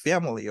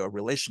 family or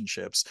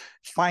relationships,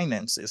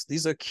 finances.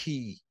 These are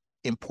key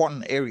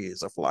important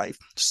areas of life.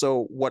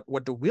 So what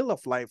the Wheel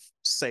of Life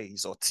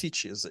says or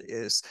teaches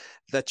is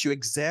that you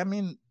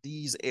examine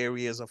these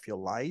areas of your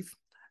life,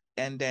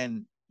 and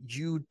then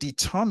you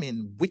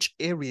determine which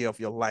area of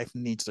your life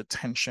needs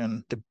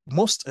attention, the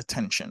most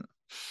attention.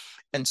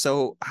 And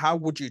so, how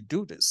would you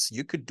do this?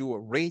 You could do a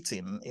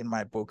rating. In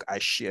my book, I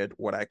shared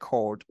what I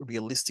called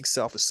realistic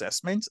self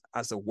assessment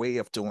as a way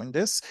of doing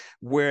this,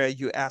 where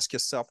you ask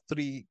yourself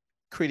 3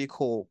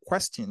 critical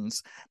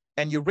questions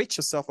and you rate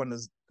yourself on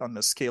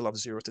a scale of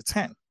 0 to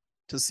 10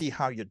 to see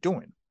how you're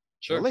doing.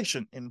 Sure.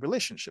 In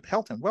relationship,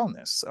 health and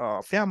wellness,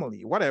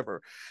 family,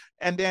 whatever.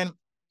 And then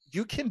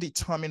you can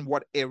determine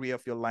what area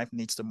of your life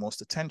needs the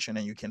most attention,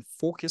 and you can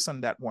focus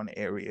on that one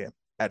area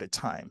at a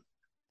time.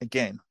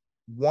 Again,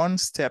 one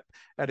step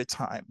at a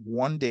time,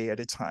 one day at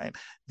a time.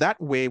 That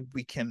way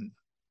we can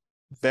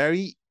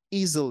very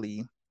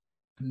easily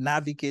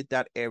navigate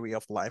that area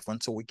of life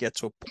until we get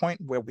to a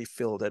point where we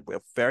feel that we're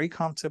very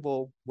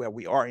comfortable where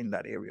we are in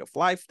that area of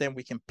life. Then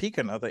we can pick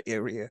another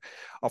area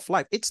of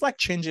life. It's like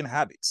changing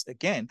habits.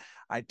 Again,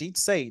 I did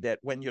say that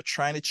when you're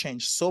trying to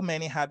change so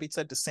many habits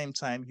at the same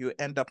time, you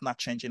end up not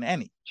changing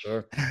any.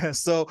 Sure.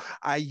 So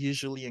I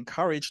usually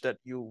encourage that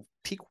you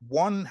pick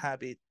one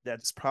habit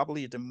that's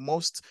probably the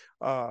most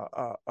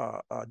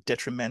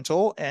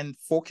detrimental, and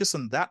focus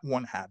on that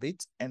one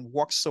habit and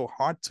work so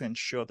hard to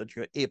ensure that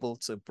you're able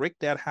to break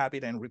that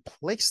habit and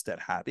replace that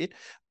habit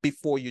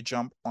before you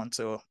jump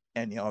onto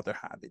any other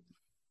habit.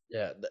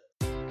 Yeah.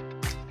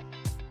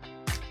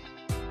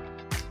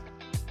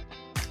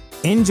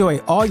 Enjoy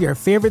all your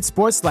favorite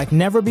sports like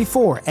never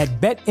before at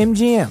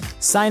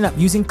BetMGM. Sign up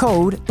using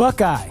code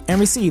Buckeye and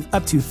receive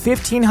up to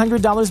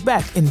 $1,500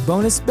 back in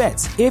bonus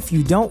bets if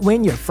you don't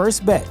win your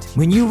first bet.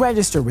 When you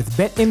register with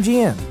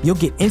BetMGM, you'll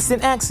get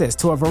instant access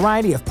to a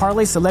variety of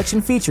parlay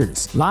selection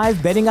features,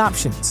 live betting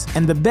options,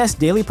 and the best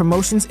daily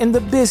promotions in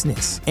the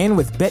business. And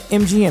with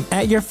BetMGM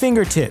at your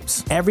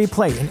fingertips, every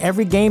play and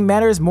every game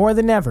matters more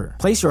than ever.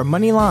 Place your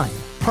money line,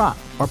 prop,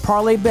 or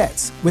parlay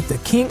bets with the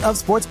king of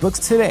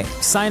sportsbooks today.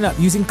 Sign up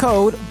using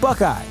code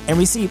Buckeye and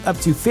receive up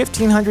to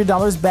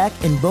 $1,500 back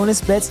in bonus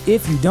bets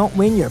if you don't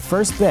win your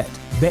first bet.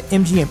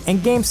 BetMGM and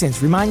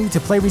GameSense remind you to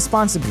play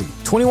responsibly.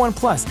 21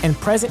 plus and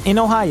present in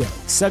Ohio,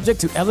 subject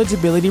to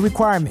eligibility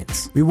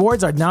requirements.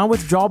 Rewards are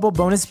non-withdrawable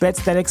bonus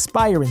bets that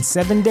expire in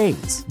 7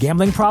 days.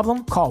 Gambling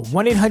problem? Call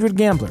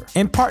 1-800-GAMBLER.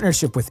 In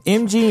partnership with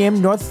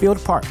MGM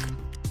Northfield Park.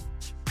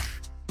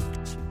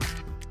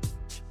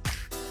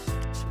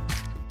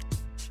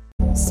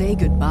 Say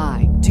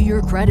goodbye to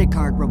your credit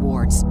card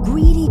rewards.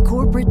 Greedy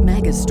corporate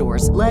mega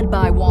stores, led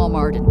by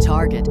Walmart and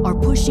Target, are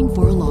pushing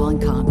for a law in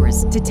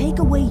Congress to take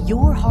away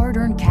your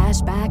hard-earned cash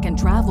back and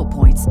travel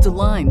points to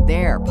line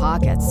their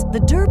pockets. The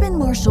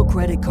Durbin-Marshall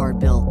credit card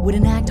bill would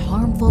enact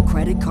harmful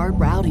credit card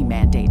routing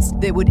mandates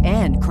that would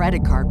end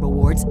credit card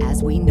rewards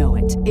as we know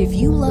it. If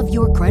you love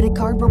your credit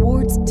card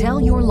rewards, tell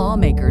your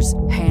lawmakers,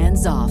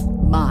 hands off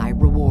my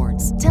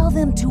rewards. Tell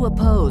them to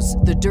oppose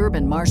the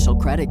Durbin-Marshall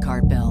credit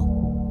card bill.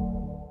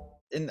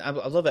 And I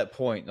love that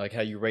point, like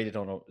how you rate it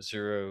on a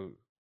 0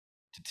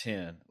 to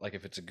 10, like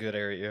if it's a good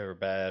area or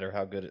bad, or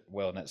how good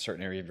well in that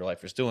certain area of your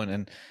life is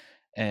doing.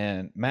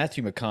 And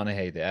Matthew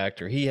McConaughey, the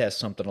actor, he has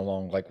something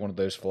along like one of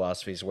those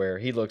philosophies where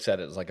he looks at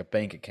it as like a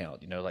bank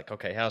account, like,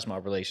 okay, how's my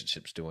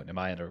relationships doing? Am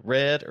I in a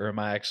red or am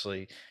I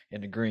actually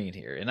in the green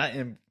here?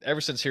 And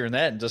ever since hearing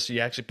that and just you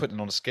actually putting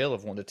it on a scale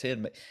of 1 to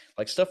 10,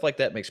 like stuff like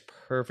that makes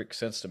perfect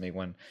sense to me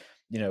when,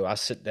 I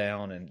sit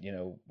down and,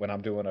 when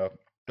I'm doing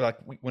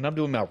when I'm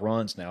doing my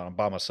runs now, I'm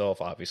by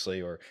myself,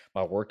 obviously, or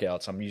my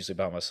workouts, I'm usually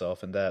by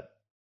myself, and that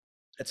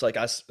it's like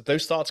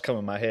those thoughts come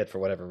in my head for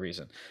whatever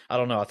reason. I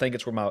don't know. I think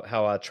it's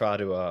how I try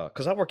to,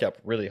 because I work out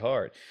really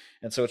hard,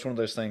 and so it's one of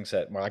those things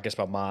that I guess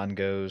my mind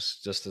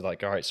goes just to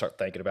like, all right, start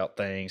thinking about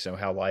things and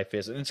how life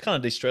is, and it's kind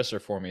of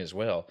de-stressor for me as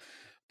well.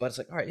 But it's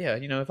like, all right, yeah,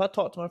 if I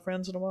talk to my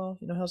friends in a while,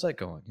 how's that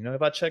going?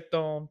 Have I checked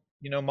on,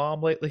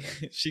 mom lately?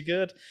 Is she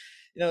good?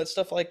 It's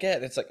stuff like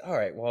that. It's like, all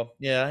right, well,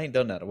 yeah, I ain't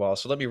done that in a while.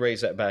 So let me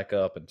raise that back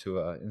up into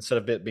instead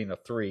of it being a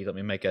 3, let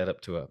me make that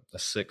up to a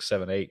 6,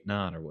 7, 8,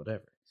 9 or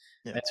whatever.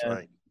 Yeah, that's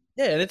right.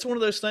 Yeah. And it's one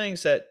of those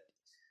things that,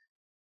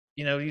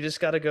 you just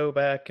got to go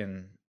back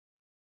and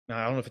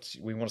I don't know if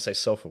we want to say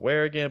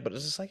self-aware again, but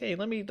it's just like, hey,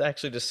 let me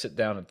actually just sit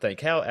down and think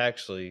how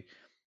actually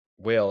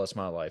well is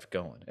my life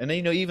going? And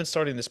then, even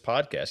starting this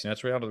podcast,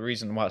 that's really the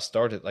reason why I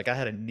started. Like I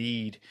had a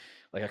need,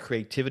 like a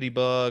creativity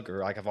bug,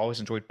 or like I've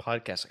always enjoyed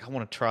podcasts. Like I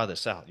want to try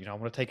this out, I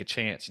want to take a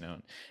chance,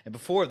 and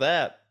before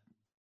that,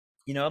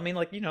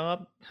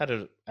 I've had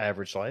an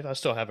average life. I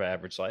still have an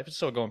average life. It's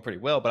still going pretty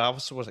well, but I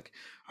also was like,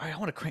 all right, I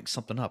want to crank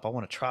something up. I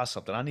want to try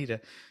something. I need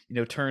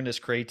to, turn this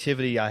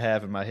creativity I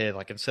have in my head,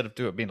 like instead of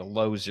it being a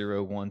low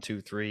 0, 1, 2,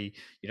 3,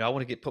 I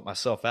want to put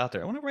myself out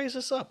there. I want to raise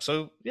this up.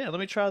 So yeah, let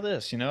me try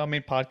this,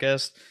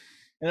 podcast,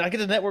 and I get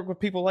to network with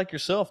people like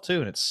yourself too.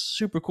 And it's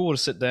super cool to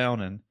sit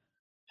down and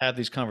have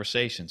these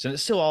conversations. And it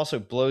still also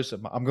blows,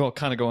 I'm going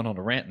on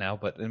a rant now,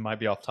 but it might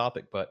be off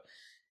topic, but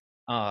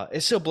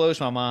it still blows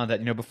my mind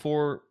that,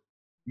 before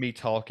me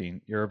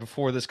talking or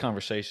before this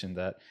conversation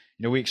that,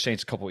 we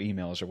exchanged a couple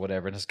emails or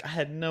whatever. And I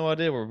had no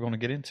idea what we were going to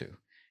get into,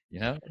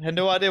 I had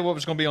no idea what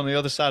was going to be on the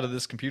other side of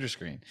this computer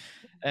screen.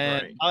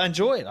 And right. I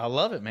enjoy it. I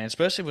love it, man,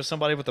 especially with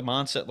somebody with a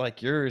mindset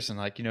like yours. And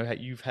like,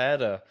 you've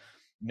had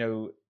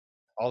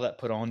all that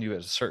put on you at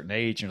a certain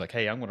age. And you're like,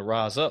 hey, I'm going to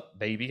rise up,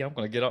 baby. I'm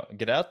going to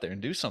get out there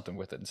and do something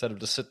with it instead of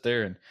just sit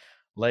there and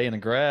lay in the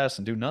grass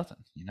and do nothing,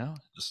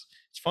 it's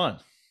fun.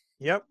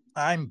 Yep.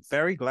 I'm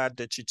very glad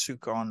that you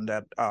took on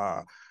that,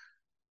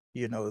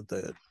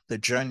 the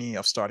journey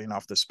of starting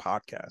off this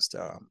podcast,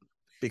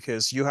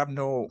 because you have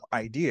no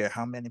idea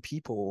how many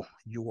people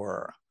you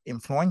are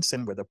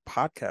influencing with a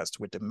podcast,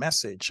 with the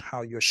message,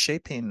 how you're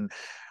shaping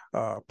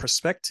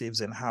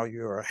perspectives and how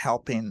you're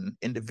helping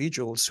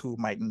individuals who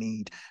might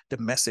need the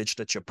message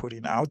that you're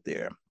putting out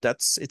there.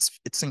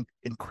 It's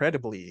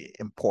incredibly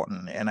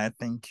important, and I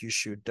think you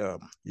should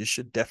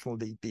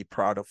definitely be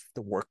proud of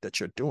the work that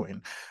you're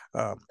doing.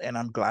 And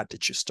I'm glad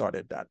that you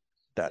started that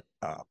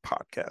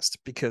podcast,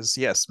 because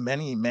yes,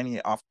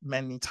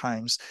 many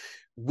times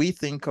we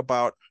think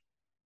about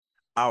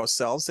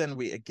ourselves, and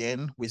we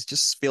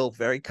just feel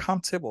very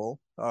comfortable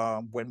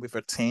when we've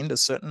attained a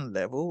certain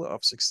level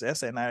of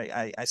success. And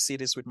I see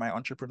this with my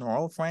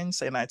entrepreneurial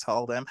friends, and I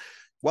tell them,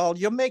 well,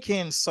 you're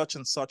making such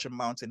and such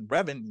amount in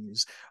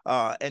revenues,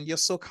 and you're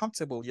so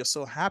comfortable, you're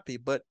so happy,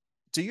 but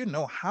do you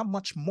know how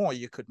much more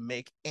you could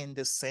make in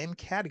the same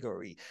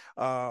category?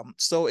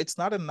 So it's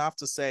not enough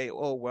to say,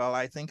 oh, well,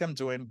 I think I'm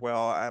doing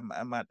well,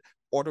 I'm at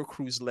auto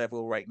cruise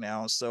level right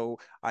now, so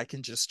I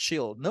can just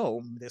chill.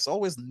 No, there's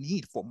always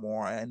need for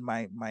more. And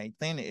my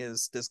thing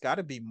is, there's got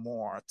to be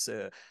more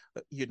to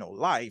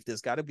life.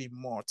 There's got to be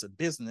more to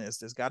business.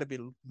 There's got to be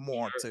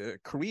more to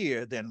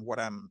career than what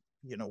I'm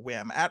where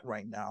I'm at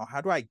right now.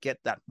 How do I get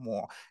that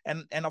more?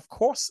 And of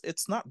course,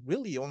 it's not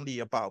really only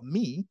about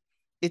me.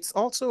 It's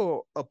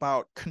also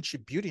about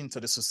contributing to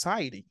the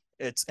society.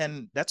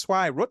 And that's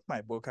why I wrote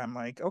my book. I'm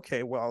like,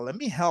 okay, well, let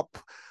me help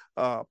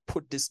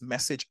put this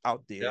message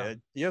out there.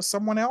 Yeah,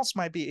 someone else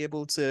might be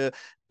able to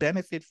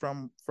benefit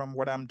from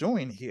what I'm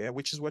doing here,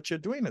 which is what you're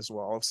doing as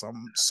well.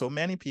 So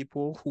many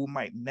people who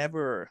might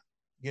never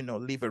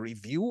leave a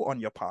review on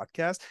your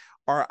podcast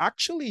are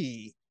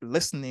actually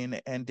listening,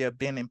 and they're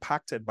being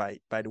impacted by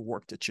the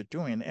work that you're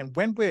doing. And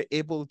when we're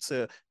able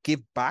to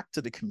give back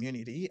to the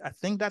community, I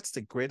think that's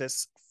the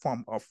greatest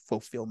form of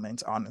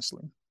fulfillment,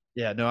 honestly.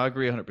 Yeah, no, I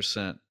agree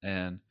 100%.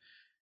 And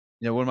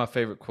one of my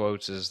favorite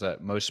quotes is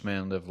that most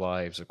men live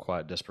lives of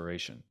quiet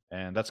desperation.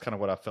 And that's kind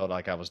of what I felt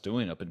like I was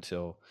doing up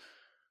until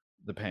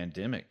the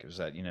pandemic. Is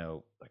that,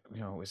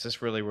 is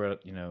this really where,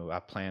 I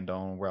planned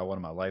on, where I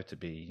wanted my life to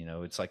be?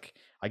 It's like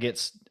I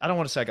don't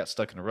want to say I got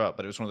stuck in a rut,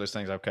 but it was one of those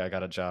things, okay, I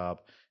got a job,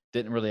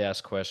 didn't really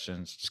ask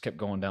questions, just kept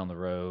going down the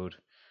road,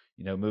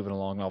 moving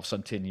along, and all of a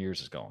sudden 10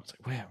 years is gone. It's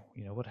like,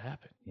 wow, what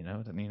happened?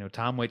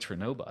 Time waits for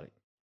nobody.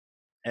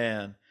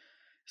 And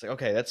it's like,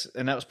 okay,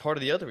 that was part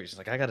of the other reason.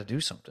 Like, I got to do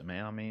something,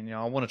 man. I mean,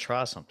 I want to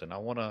try something. I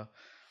want to,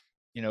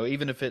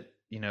 even if it,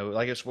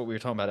 like it's what we were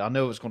talking about. I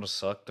know it was going to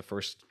suck the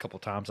first couple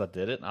of times I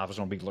did it, and I was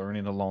going to be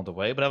learning along the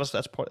way. But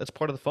that's part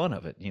of the fun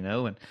of it,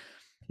 And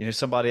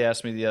somebody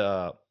asked me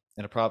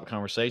in a private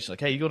conversation,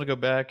 like, hey, you going to go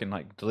back and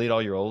like delete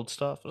all your old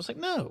stuff? I was like,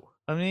 no.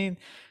 I mean,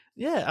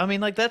 yeah. I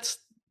mean, like that's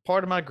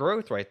part of my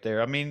growth right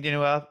there. I mean,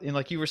 and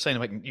like you were saying,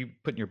 like you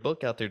putting your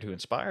book out there to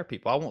inspire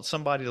people. I want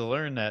somebody to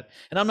learn that.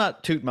 And I'm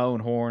not tooting my own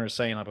horn or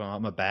saying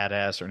I'm a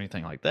badass or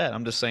anything like that.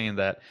 I'm just saying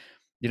that,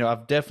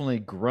 I've definitely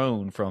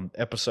grown from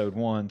episode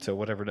 1 to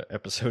whatever the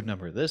episode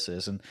number this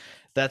is. And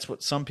that's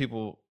what some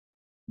people,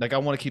 like, I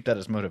want to keep that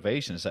as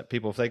motivation, is that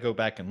people, if they go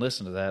back and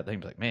listen to that, they can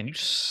be like, man, you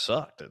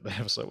sucked at the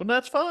episode. Well,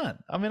 that's fine.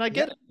 I mean, I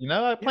get it,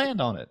 I planned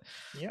on it.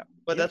 Yeah.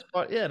 But that's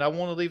part, and I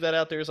want to leave that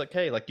out there. It's like,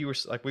 hey, like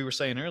we were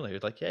saying earlier,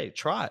 it's like, hey,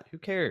 try it. Who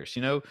cares?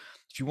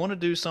 If you want to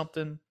do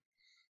something,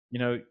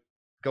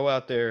 go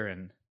out there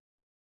and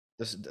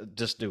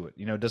just do it.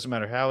 It doesn't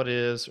matter how it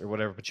is or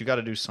whatever, but you got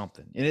to do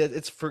something. And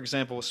it's, for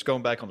example, it's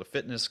going back on the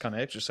fitness kind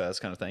of exercise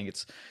kind of thing.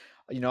 It's,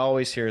 I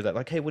always hear that,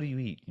 like, hey, what do you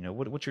eat?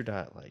 What's your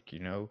diet like?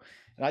 And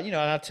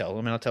I tell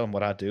them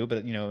what I do,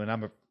 but, and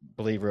I'm a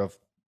believer of,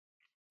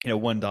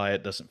 one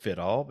diet doesn't fit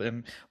all,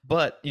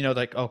 but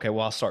like, okay,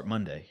 well, I'll start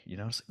Monday,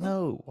 it's like,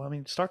 no, well, I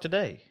mean, start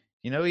today,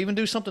 even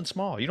do something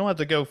small. You don't have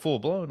to go full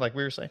blown, like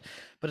we were saying,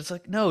 but it's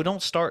like, no,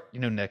 don't start,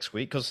 next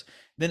week. Cause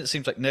then it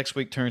seems like next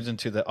week turns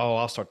into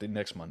I'll start the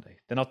next Monday.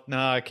 Then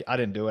I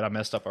didn't do it. I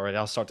messed up already.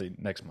 I'll start the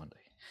next Monday.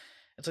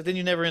 It's like, then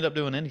you never end up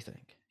doing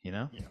anything,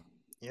 Yeah.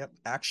 Yep.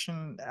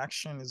 Action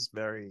is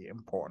very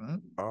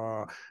important.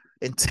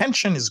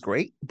 Intention is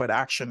great, but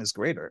action is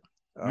greater.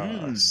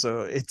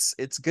 So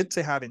it's good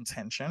to have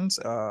intentions,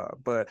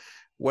 but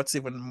what's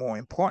even more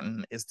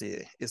important is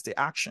the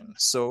action.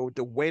 So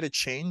the way to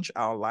change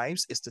our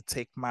lives is to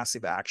take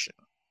massive action,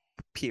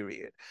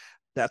 period.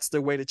 That's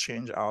the way to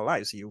change our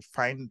lives. You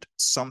find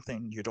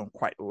something you don't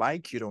quite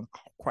like, you don't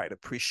quite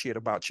appreciate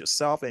about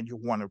yourself, and you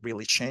want to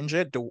really change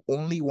it. The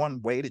only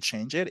one way to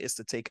change it is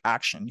to take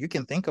action. You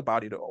can think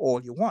about it all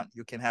you want.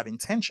 You can have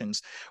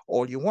intentions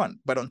all you want,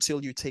 but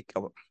until you take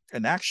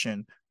an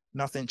action,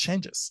 nothing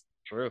changes.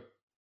 True.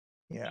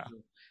 Yeah.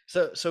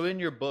 So in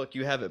your book,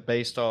 you have it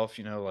based off,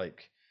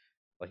 like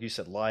you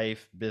said,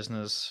 life,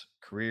 business,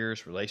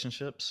 careers,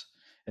 relationships,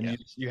 and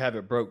you have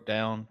it broke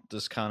down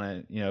just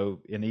kind of,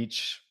 in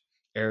each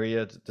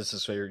area. This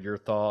is your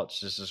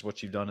thoughts. This is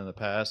what you've done in the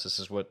past. This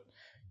is what,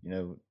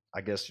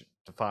 I guess,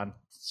 define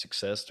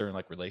success during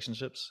like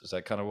relationships. Is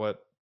that kind of what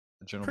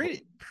the general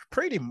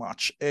pretty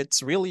much?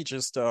 It's really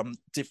just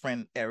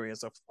different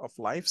areas of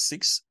life,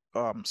 6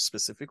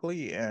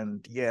 specifically,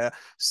 and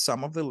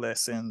some of the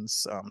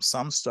lessons,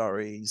 some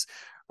stories,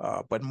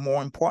 but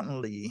more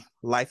importantly,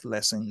 life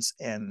lessons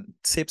and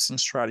tips and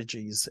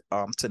strategies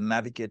to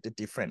navigate the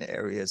different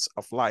areas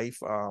of life,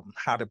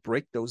 how to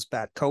break those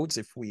bad codes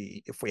if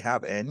we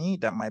have any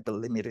that might be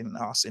limiting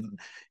us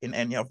in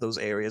any of those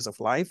areas of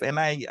life. And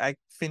I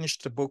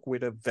finished the book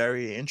with a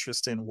very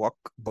interesting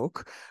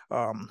workbook,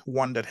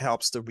 one that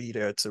helps the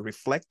reader to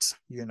reflect,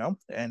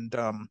 and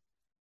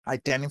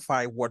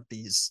identify what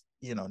these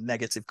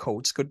negative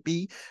codes could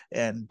be.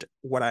 And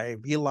what I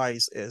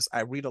realize is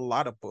I read a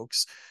lot of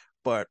books,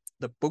 but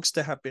the books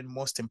that have been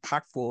most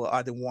impactful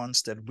are the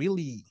ones that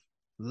really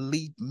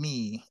lead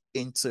me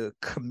into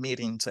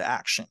committing to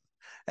action.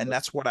 And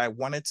that's what I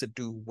wanted to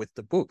do with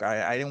the book.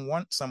 I didn't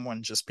want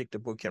someone just pick the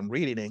book and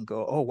read it and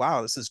go, oh,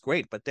 wow, this is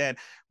great. But then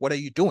what are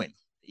you doing?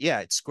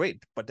 Yeah, it's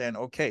great. But then,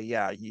 okay,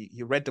 yeah,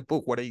 you read the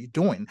book. What are you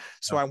doing?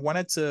 So I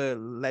wanted to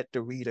let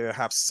the reader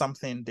have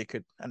something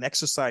an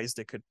exercise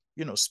they could,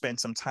 spend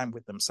some time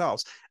with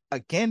themselves.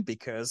 Again,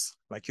 because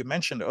like you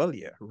mentioned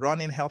earlier,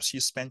 running helps you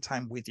spend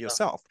time with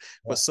yourself.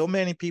 But so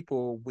many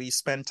people, we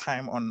spend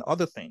time on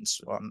other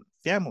things, on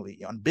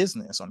family, on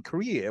business, on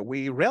career.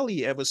 We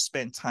rarely ever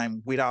spend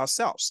time with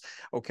ourselves.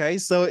 Okay.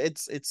 So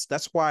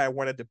that's why I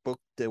wanted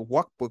the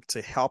workbook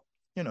to help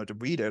the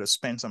reader to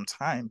spend some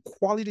time,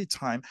 quality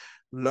time,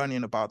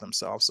 learning about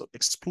themselves, so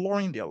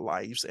exploring their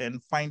lives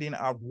and finding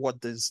out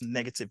what these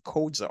negative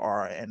codes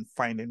are and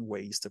finding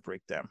ways to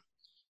break them.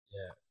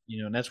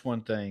 Yeah. And that's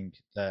one thing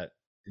that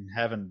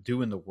in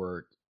doing the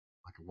work,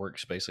 like a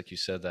workspace, like you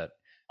said, that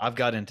I've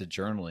got into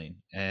journaling,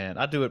 and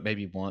I do it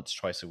maybe once,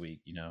 twice a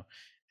week,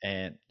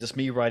 and just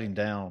me writing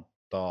down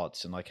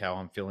thoughts and like how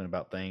I'm feeling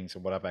about things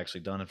and what I've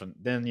actually done. And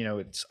then,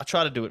 I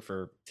try to do it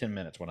for 10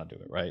 minutes when I do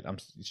it, right? I'm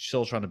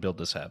still trying to build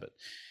this habit.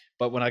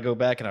 But when I go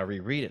back and I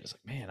reread it, it's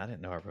like, man, I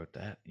didn't know I wrote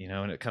that,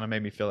 and it kind of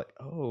made me feel like,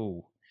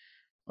 oh,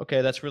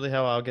 okay, that's really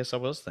how I guess I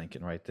was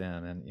thinking right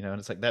then. And, and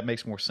it's like, that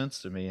makes more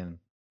sense to me. And,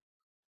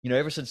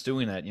 ever since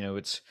doing that,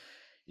 it's,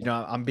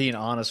 I'm being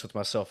honest with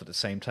myself at the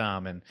same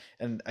time.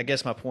 And I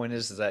guess my point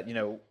is that,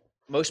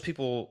 most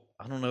people,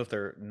 I don't know if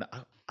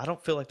I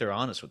don't feel like they're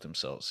honest with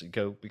themselves.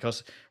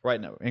 Because right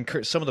now, in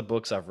some of the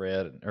books I've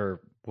read, or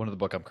one of the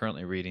book I'm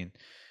currently reading,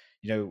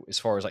 as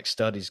far as like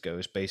studies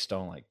goes, based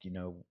on like,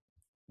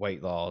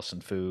 weight loss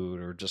and food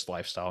or just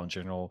lifestyle in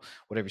general,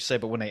 whatever you say.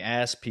 But when they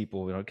ask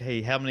people,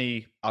 hey, how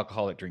many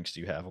alcoholic drinks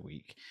do you have a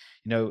week?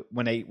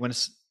 When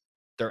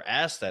they're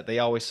asked that, they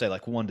always say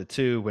like 1 to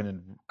 2,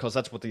 because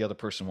that's what the other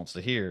person wants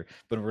to hear.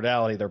 But in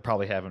reality, they're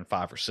probably having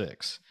 5 or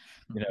 6,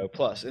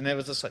 plus. And it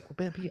was just like, well,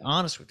 man, be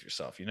honest with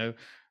yourself.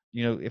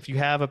 If you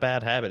have a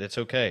bad habit, it's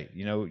okay.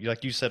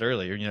 Like you said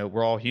earlier,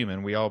 we're all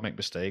human. We all make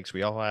mistakes.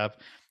 We all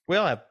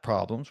have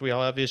problems. We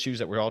all have issues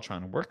that we're all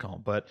trying to work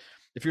on. But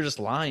if you're just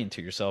lying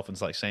to yourself and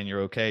it's like saying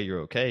you're okay,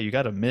 you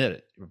got to admit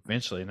it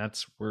eventually. And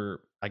that's where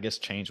I guess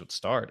change would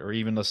start. Or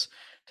even just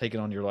take it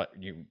on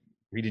you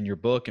reading your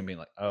book and being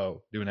like,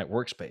 oh, doing that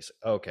workspace.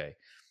 Okay,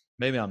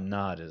 maybe I'm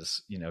not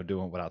as,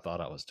 doing what I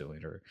thought I was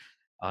doing, or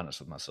honest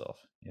with myself,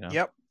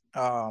 Yep.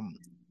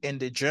 In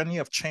the journey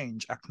of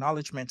change,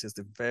 acknowledgement is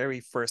the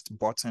very first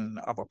button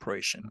of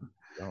operation.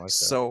 Like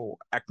so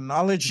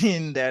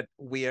acknowledging that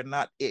we are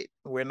not it,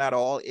 we're not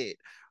all it,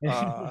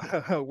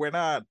 we're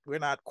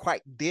not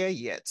quite there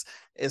yet,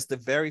 is the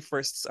very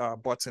first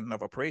button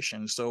of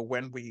operation. So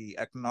when we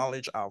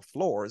acknowledge our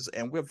flaws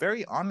and we're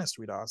very honest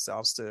with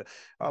ourselves,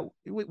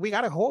 we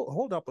got to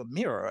hold up a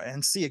mirror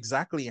and see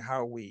exactly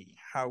how we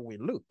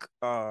look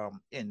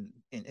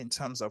in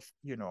terms of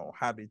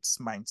habits,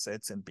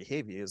 mindsets, and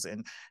behaviors,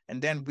 and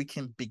then we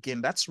can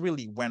begin. That's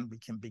really when we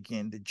can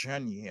begin the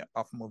journey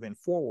of moving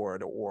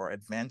forward or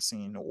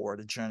advancing, or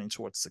the journey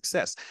towards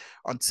success.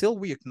 Until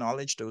we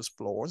acknowledge those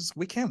flaws,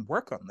 we can't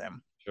work on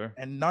them. Sure.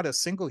 And not a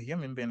single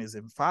human being is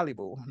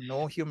infallible.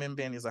 No human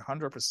being is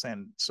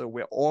 100%. So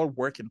we're all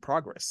work in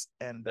progress.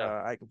 And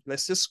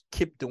let's just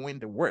keep doing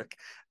the work.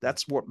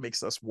 That's what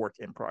makes us work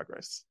in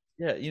progress.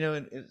 Yeah,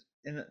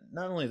 and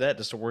not only that,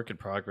 just a work in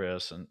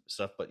progress and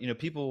stuff, but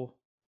people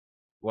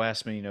will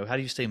ask me, how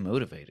do you stay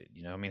motivated?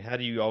 How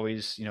do you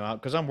always,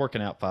 because I'm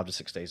working out 5 to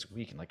 6 days a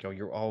week, and like, oh,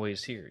 you're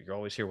always here. You're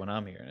always here when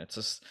I'm here. And it's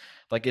just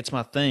like, it's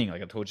my thing.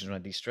 Like I told you, my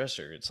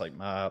de-stressor. It's like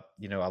I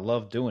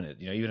love doing it.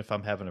 Even if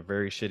I'm having a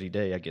very shitty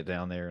day, I get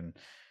down there and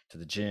to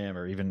the gym,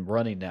 or even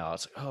running now.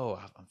 It's like, oh,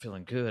 I'm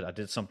feeling good. I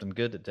did something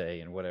good today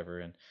and whatever.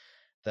 And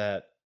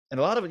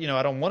a lot of it,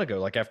 I don't want to go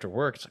like after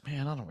work. It's like,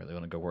 man, I don't really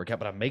want to go work out,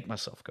 but I make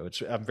myself go.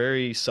 I'm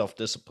very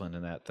self-disciplined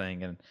in that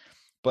thing.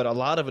 But a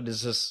lot of it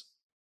is just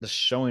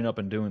showing up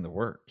and doing the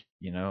work.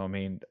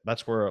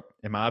 That's where,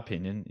 in my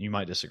opinion, you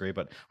might disagree,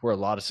 but where a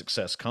lot of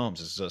success comes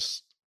is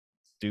just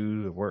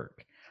do the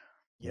work.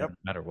 Yep. No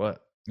matter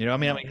what. How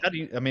do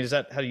you, is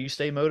that how do you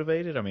stay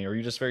motivated? Are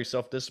you just very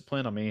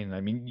self-disciplined?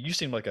 You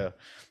seem like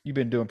you've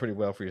been doing pretty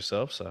well for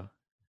yourself. So,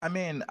 I'm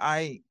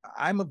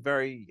a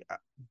very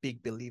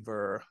big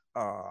believer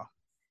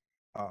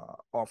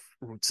of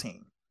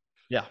routine.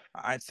 Yeah.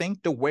 I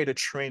think the way to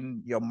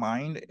train your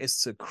mind is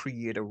to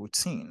create a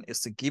routine, is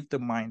to give the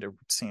mind a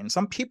routine.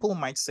 Some people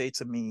might say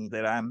to me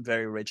that I'm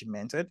very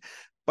regimented,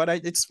 but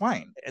it's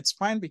fine. It's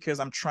fine because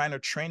I'm trying to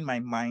train my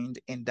mind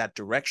in that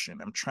direction.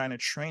 I'm trying to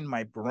train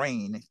my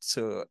brain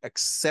to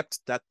accept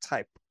that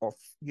type of,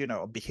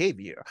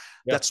 behavior.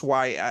 Yeah. That's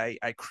why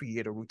I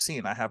create a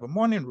routine. I have a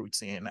morning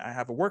routine. I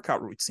have a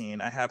workout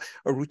routine. I have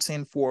a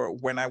routine for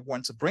when I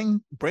want to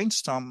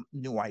brainstorm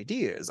new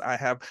ideas. I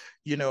have,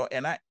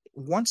 and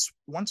once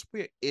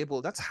we're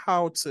able, that's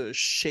how to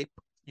shape,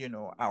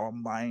 our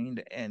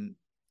mind and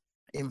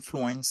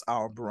influence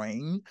our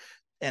brain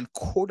and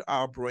code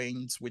our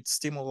brains with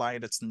stimuli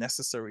that's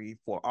necessary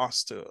for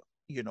us to,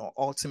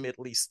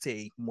 ultimately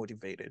stay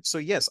motivated. So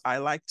yes, I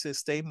like to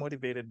stay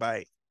motivated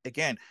by,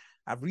 again,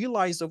 I've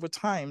realized over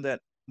time that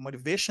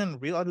motivation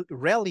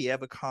rarely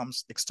ever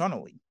comes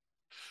externally.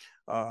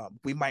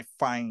 We might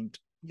find,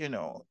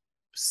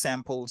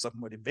 samples of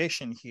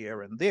motivation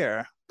here and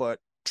there, but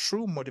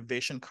true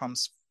motivation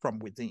comes from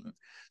within.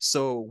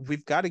 So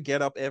we've got to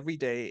get up every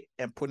day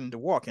and put in the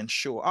work and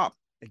show up.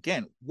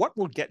 Again, what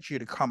will get you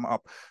to come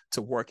up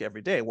to work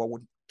every day? What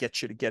would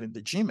get you to get in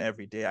the gym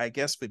every day? I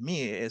guess for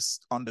me is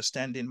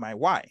understanding my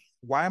why.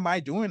 Why am I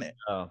doing it?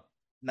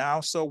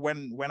 Now, so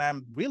when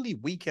I'm really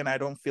weak and I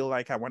don't feel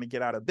like I want to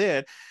get out of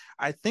bed,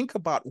 I think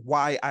about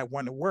why I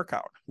want to work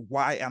out,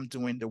 why I'm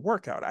doing the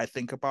workout. I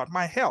think about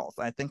my health.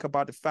 I think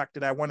about the fact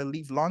that I want to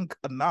live long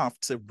enough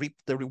to reap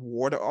the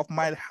reward of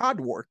my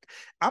hard work.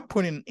 I'm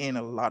putting in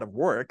a lot of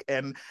work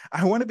and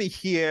I want to be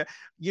here,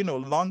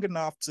 long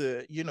enough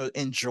to,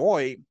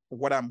 enjoy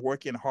what I'm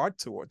working hard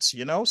towards,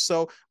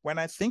 So when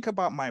I think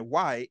about my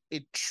why,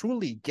 it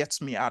truly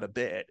gets me out of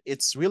bed.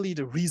 It's really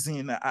the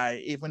reason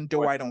even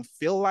though I don't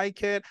feel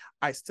like it,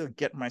 I still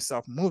get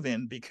myself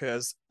moving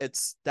because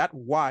it's that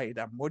why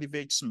that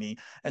motivates me.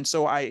 And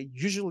so I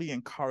usually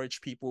encourage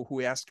people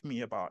who ask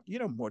me about,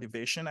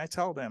 motivation. I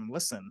tell them,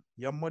 listen,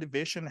 your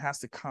motivation has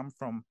to come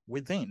from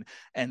within.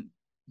 And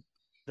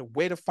the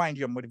way to find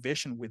your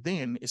motivation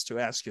within is to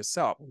ask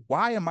yourself,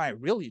 why am I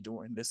really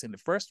doing this in the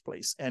first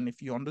place? And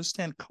if you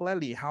understand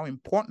clearly how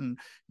important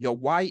your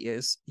why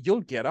is,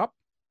 you'll get up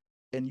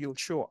and you'll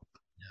show up.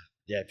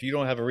 Yeah, if you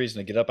don't have a reason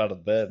to get up out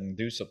of bed and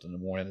do something in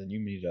the morning, then you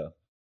need to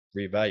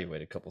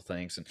reevaluate a couple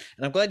things. And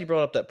I'm glad you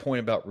brought up that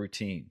point about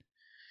routine.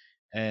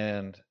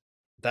 And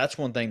that's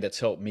one thing that's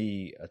helped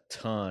me a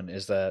ton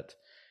is that,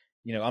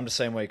 I'm the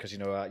same way because,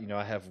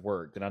 I have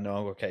work and I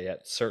know, okay,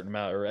 at a certain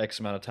amount or X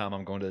amount of time,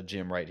 I'm going to the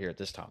gym right here at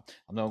this time.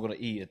 I'm not going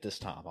to eat at this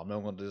time. I'm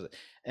not going to do it.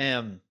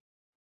 And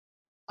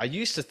I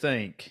used to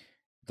think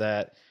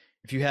that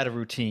if you had a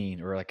routine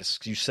or like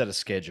you set a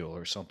schedule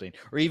or something,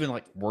 or even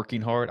like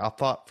working hard, I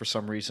thought for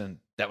some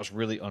reason that was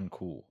really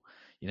uncool.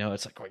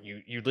 It's like,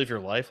 you live your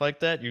life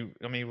like that.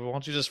 Why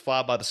don't you just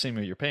fly by the seam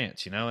of your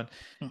pants, And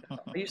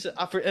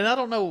and I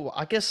don't know,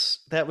 I guess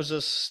that was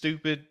a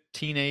stupid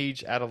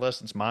teenage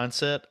adolescence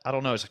mindset. I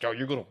don't know. It's like, oh,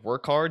 you're going to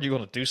work hard. You're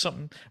going to do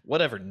something,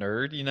 whatever,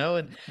 nerd,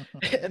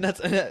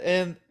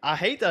 and I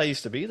hate that I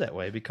used to be that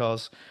way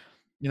because,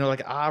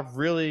 like I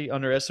really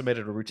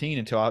underestimated a routine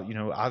until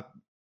I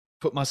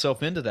put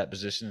myself into that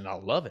position and I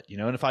love it,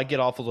 and if I get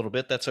off a little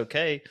bit, that's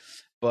okay.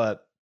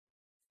 But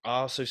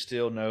I also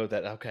still know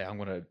that, okay, I'm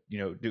going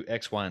to, do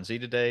X, Y, and Z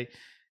today.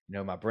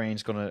 My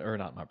brain's going to, or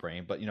not my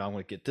brain, but, I'm going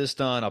to get this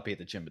done. I'll be at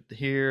the gym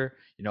here.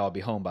 I'll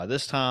be home by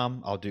this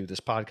time. I'll do this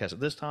podcast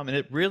at this time. And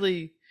it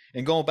really,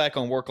 and going back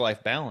on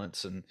work-life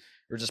balance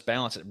or just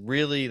balance, it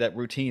really, that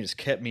routine has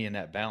kept me in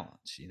that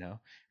balance,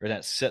 or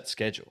that set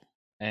schedule.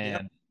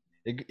 And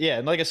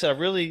and like I said,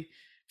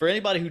 for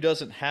anybody who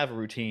doesn't have a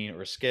routine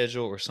or a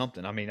schedule or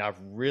something, I've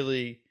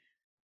really,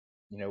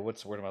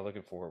 what's the word am I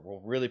looking for?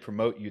 Will really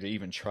promote you to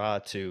even try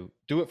to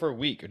do it for a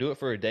week or do it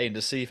for a day and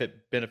to see if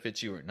it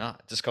benefits you or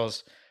not. Just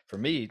because for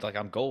me, like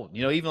I'm golden,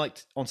 even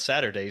like on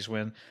Saturdays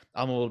when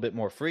I'm a little bit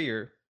more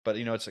freer, but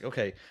it's like,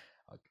 okay,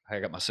 I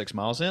got my 6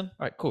 miles in. All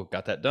right, cool.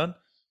 Got that done.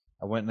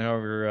 I went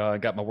over,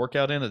 got my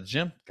workout in at the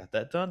gym, got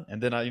that done.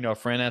 And then a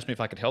friend asked me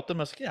if I could help them.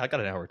 I was like, yeah, I got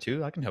an hour or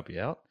two. I can help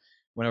you out.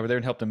 Went over there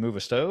and helped them move a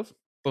stove.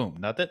 Boom.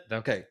 Not that.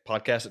 Okay.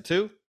 Podcast at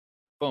 2.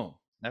 Boom.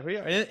 There we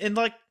are. And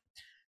like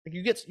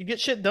you get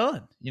shit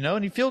done,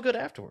 and you feel good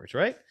afterwards,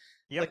 right?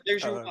 Yeah. Like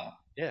there's your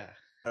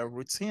a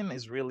routine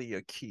is really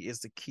the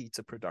key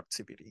to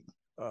productivity.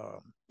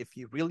 If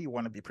you really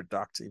want to be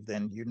productive,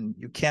 then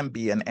you can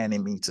be an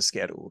enemy to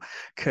schedule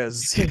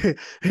because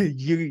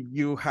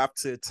you have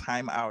to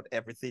time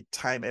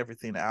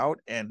everything out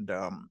and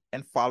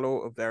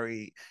follow a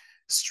very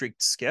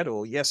strict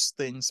schedule. Yes,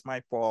 things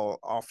might fall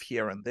off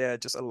here and there.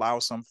 Just allow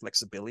some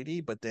flexibility,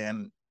 but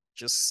then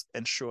just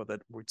ensure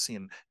that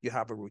you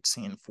have a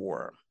routine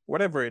for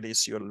whatever it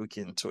is you're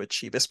looking to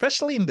achieve,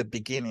 especially in the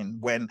beginning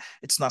when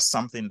it's not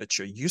something that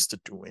you're used to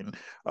doing.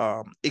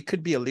 It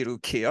could be a little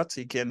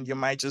chaotic and you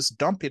might just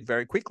dump it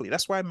very quickly.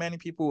 That's why many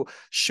people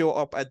show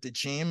up at the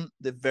gym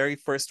the very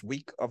first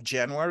week of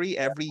January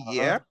every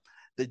year.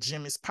 the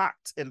gym is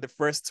packed in the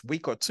first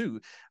week or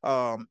two.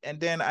 And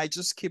then I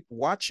just keep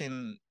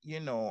watching,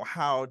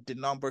 how the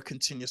number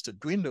continues to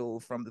dwindle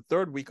from the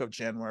third week of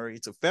January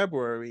to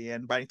February.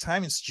 And by the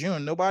time it's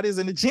June, nobody's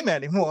in the gym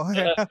anymore.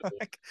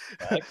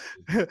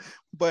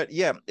 But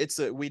yeah,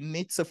 we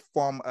need to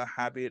form a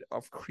habit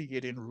of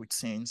creating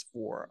routines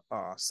for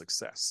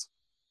success.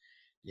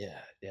 Yeah.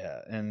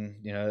 And,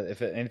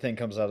 if anything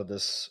comes out of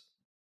this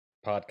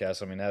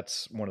podcast, I mean,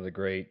 that's one of the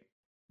great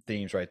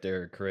themes right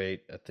there.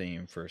 Create a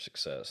theme for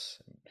success.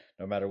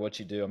 No matter what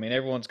you do. I mean,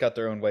 everyone's got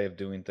their own way of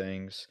doing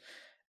things.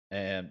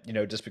 And,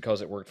 just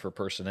because it worked for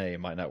person A, it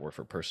might not work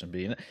for person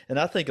B. And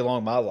I think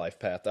along my life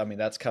path, I mean,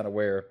 that's kind of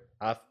where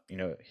I've,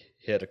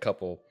 hit a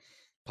couple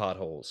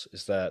potholes,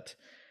 is that,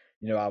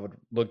 I would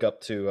look up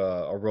to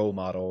a role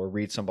model or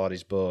read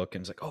somebody's book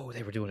and it's like, oh,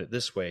 they were doing it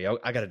this way.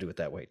 I got to do it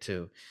that way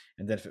too.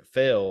 And then if it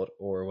failed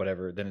or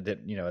whatever, then it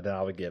didn't, then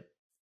I would get,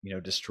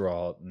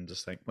 distraught and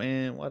just think,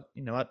 man, what,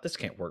 this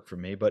can't work for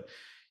me. But,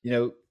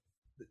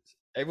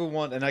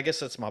 everyone, and I guess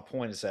that's my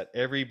point, is that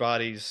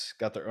everybody's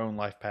got their own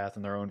life path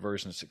and their own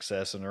version of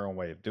success and their own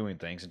way of doing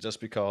things. And just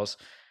because,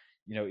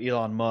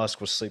 Elon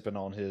Musk was sleeping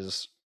on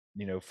his,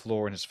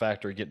 floor in his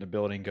factory, getting a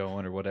building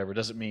going or whatever,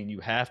 doesn't mean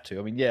you have to.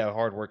 I mean, yeah,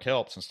 hard work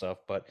helps and stuff,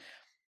 but,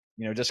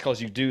 just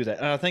because you do that,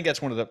 and I think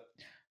that's one of the,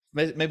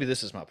 maybe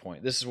this is my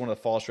point. This is one of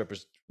the false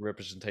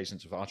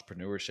representations of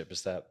entrepreneurship,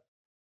 is that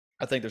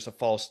I think there's a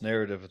false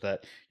narrative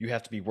that you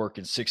have to be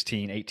working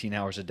 16, 18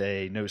 hours a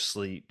day, no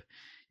sleep,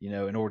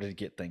 in order to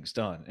get things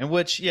done. And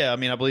which, yeah, I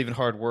mean, I believe in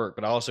hard work,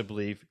 but I also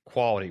believe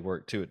quality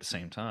work too at the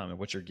same time, and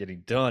what you're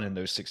getting done in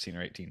those 16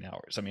 or 18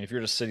 hours. I mean, if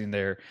you're just sitting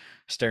there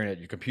staring at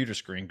your computer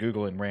screen,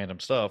 Googling random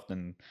stuff,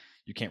 then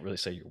you can't really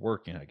say you're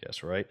working, I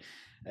guess, right?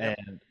 Yep.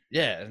 And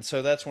yeah, and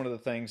so that's one of the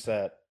things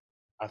that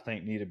I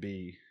think need to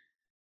be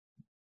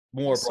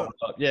more brought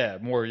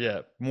up.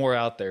 More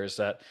out there, is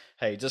that,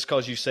 hey, just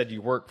because you said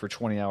you work for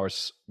 20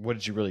 hours, what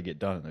did you really get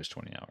done in those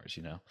 20 hours,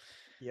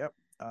 Yep.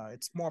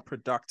 It's more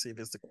productive.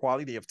 It's the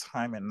quality of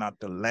time and not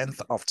the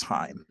length of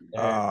time.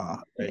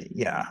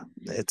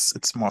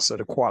 It's more so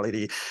the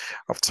quality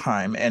of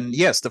time. And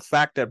yes, the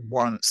fact that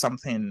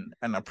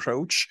an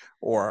approach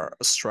or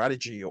a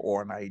strategy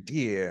or an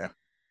idea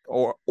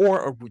or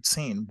a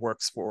routine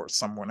works for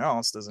someone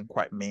else doesn't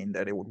quite mean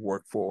that it would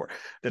work for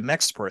the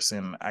next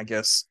person. I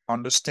guess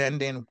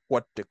understanding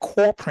what the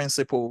core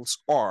principles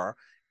are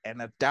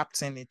and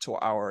adapting it to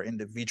our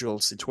individual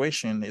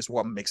situation is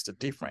what makes the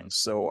difference.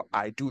 So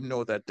I do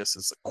know that this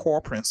is a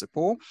core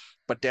principle,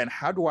 but then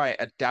how do I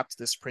adapt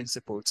this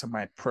principle to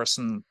my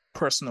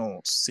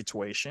personal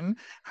situation?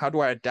 How do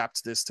I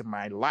adapt this to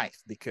my life?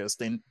 Because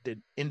then the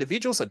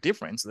individuals are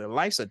different, their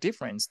lives are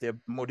different, their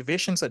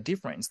motivations are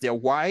different, their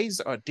whys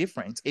are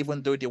different,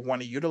 even though they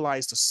want to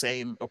utilize the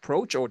same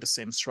approach or the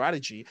same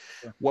strategy.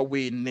 Yeah. What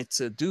we need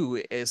to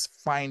do is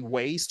find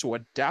ways to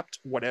adapt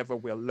whatever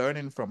we're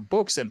learning from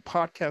books and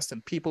podcasts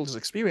and people's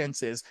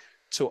experiences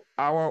to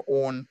our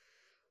own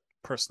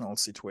personal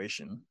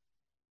situation.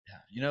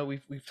 Yeah,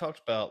 we've talked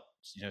about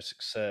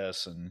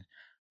success and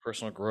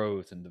personal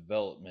growth and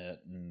development,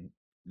 and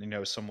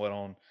somewhat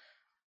on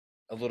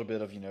a little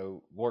bit of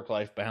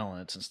work-life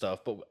balance and stuff.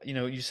 But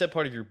you said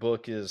part of your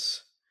book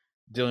is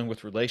dealing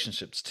with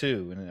relationships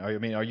too. And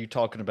are you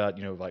talking about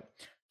like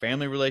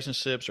family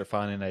relationships or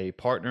finding a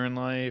partner in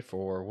life,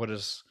 or what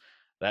is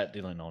that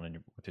dealing on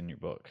within your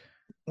book?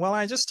 Well,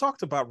 I just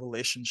talked about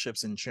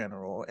relationships in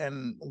general,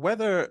 and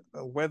whether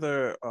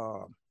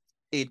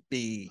it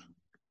be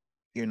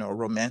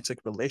romantic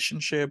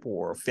relationship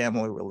or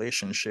family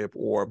relationship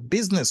or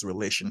business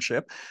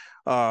relationship,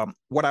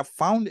 what I've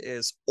found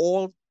is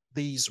all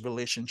these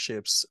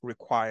relationships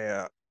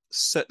require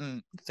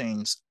certain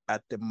things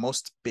at the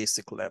most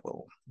basic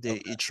level.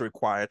 They each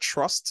require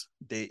trust,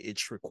 they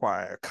each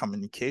require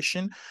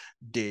communication,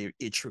 they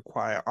each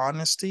require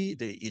honesty,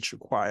 they each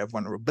require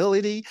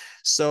vulnerability.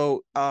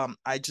 So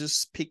I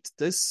just picked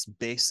these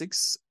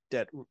basics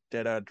that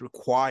are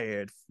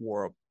required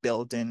for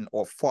building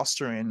or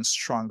fostering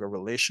stronger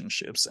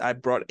relationships. I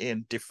brought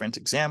in different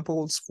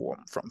examples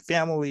from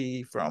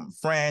family, from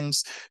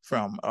friends,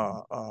 from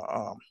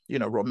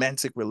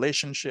romantic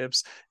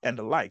relationships and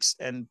the likes.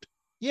 And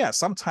yeah,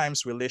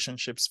 sometimes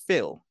relationships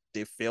fail.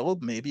 They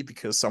failed maybe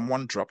because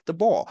someone dropped the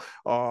ball,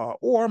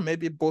 or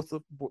maybe both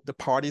of the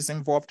parties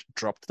involved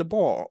dropped the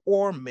ball,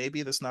 or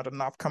maybe there's not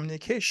enough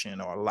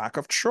communication or lack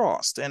of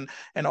trust, and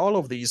all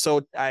of these.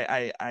 So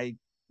I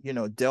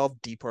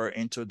delve deeper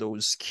into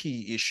those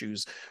key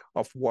issues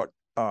of what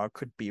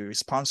could be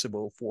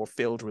responsible for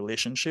failed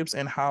relationships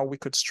and how we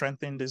could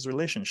strengthen these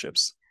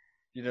relationships.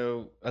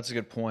 That's a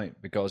good point,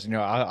 because,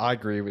 I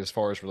agree with, as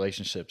far as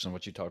relationships and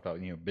what you talked about,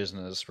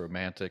 business,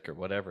 romantic or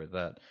whatever,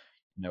 that,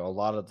 a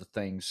lot of the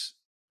things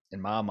in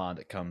my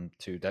mind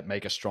that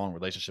make a strong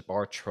relationship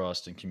are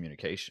trust and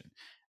communication.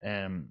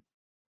 And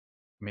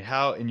I mean,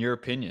 how, in your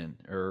opinion,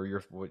 or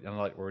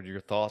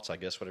your thoughts, I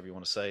guess, whatever you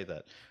want to say,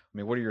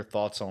 what are your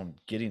thoughts on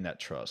getting that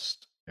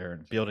trust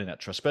or building that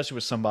trust, especially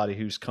with somebody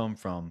who's come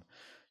from,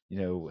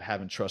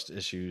 having trust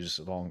issues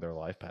along their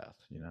life path,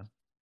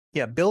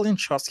 Yeah, building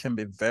trust can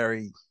be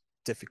very,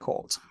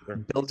 difficult. Sure.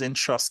 Building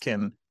trust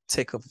can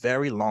take a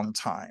very long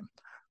time.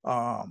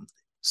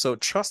 So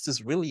trust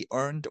is really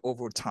earned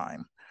over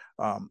time.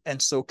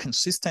 And so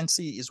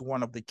consistency is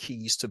one of the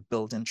keys to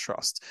building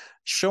trust.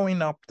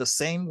 Showing up the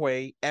same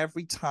way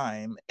every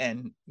time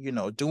and,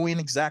 doing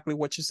exactly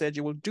what you said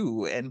you will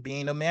do and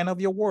being a man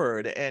of your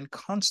word and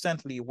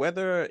constantly,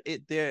 whether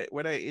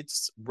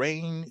it's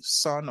rain,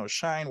 sun, or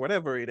shine,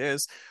 whatever it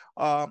is,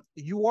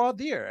 you are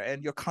there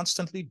and you're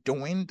constantly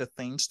doing the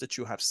things that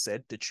you have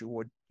said that you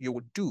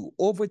would do.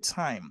 Over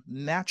time,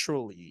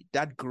 naturally,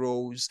 that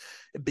grows.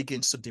 It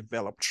begins to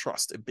develop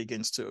trust. It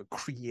begins to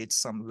create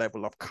some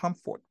level of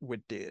comfort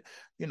with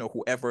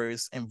whoever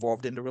is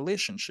involved in the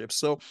relationship.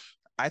 So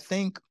I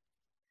think,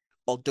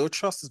 although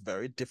trust is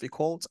very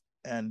difficult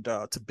and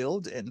to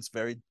build, and it's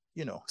very,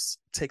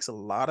 takes a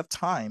lot of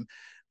time,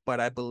 but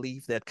I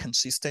believe that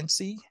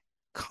consistency,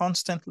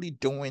 constantly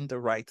doing the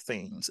right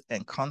things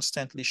and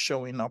constantly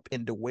showing up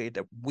in the way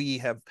that we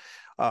have,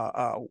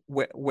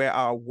 where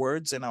our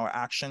words and our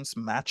actions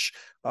match,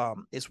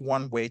 is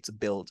one way to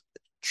build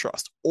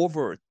trust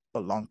over a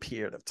long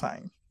period of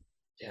time.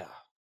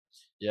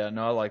 Yeah,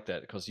 no, I like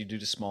that, because you do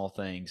the small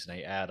things and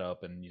they add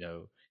up, and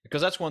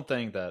because that's one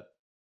thing that,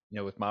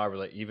 with my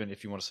even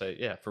if you want to say,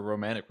 yeah, for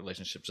romantic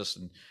relationships, just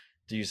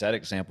to use that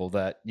example,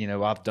 that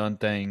I've done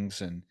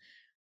things and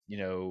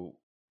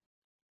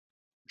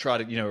try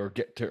to or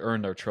get to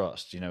earn their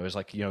trust. It's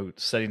like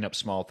setting up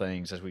small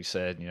things, as we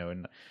said,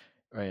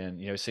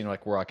 and seeing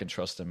like where I can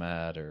trust them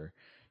at, or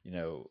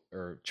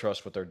or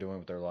trust what they're doing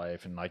with their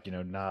life, and like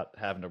not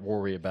having to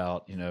worry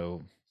about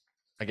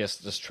I guess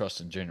just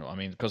trust in general. I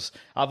mean, because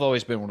I've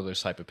always been one of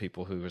those type of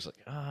people who was like,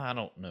 I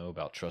don't know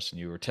about trusting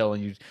you, or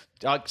telling you.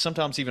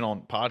 Sometimes even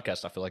on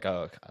podcasts, I feel like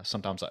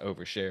sometimes I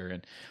overshare,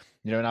 and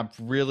I'm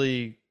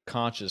really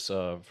conscious, I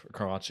don't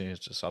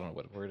know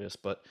what word it is,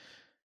 but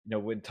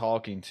when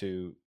talking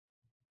to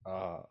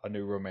a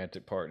new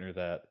romantic partner,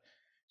 that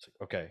it's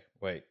like, okay,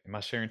 wait, am I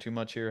sharing too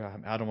much here?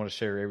 I don't want to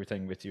share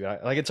everything with you.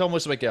 Like it's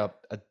almost like a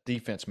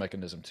defense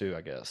mechanism too,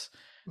 I guess.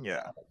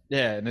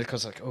 Yeah, and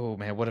because like, oh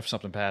man, what if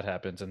something bad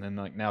happens, and then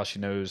like now she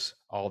knows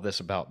all this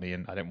about me,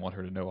 and I didn't want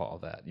her to know all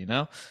that,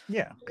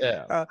 Yeah.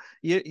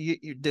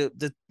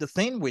 The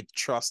thing with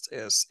trust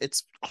is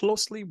it's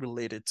closely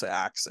related to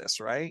access,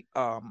 right?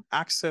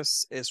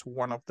 Access is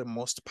one of the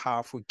most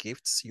powerful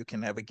gifts you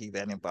can ever give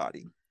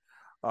anybody.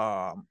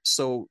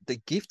 So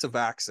the gift of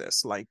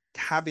access, like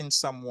giving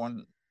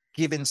someone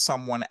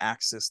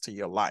access to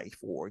your life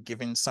or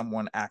giving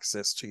someone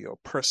access to your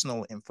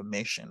personal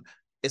information,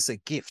 is a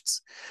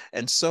gift.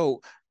 And so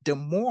the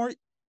more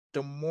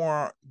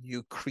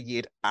you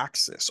create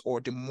access, or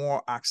the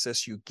more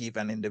access you give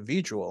an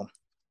individual,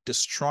 the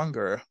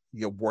stronger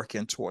you're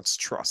working towards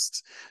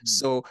trust.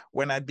 So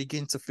when I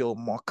begin to feel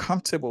more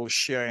comfortable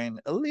sharing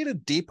a little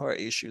deeper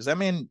issues, I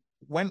mean,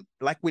 when,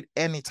 like with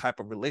any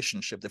type of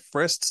relationship, the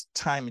first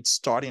time it's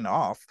starting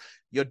off,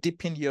 you're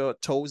dipping your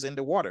toes in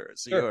the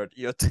waters. Sure.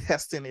 You're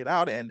testing it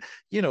out, and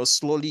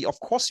slowly, of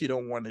course, you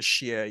don't want to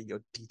share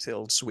your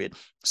details with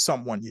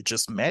someone you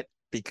just met,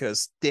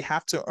 because they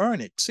have to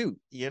earn it too,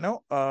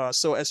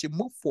 so as you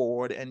move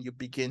forward and you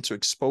begin to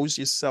expose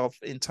yourself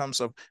in terms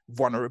of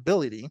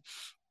vulnerability,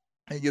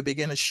 and you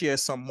begin to share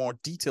some more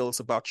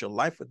details about your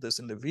life with this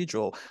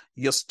individual,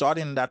 you're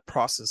starting that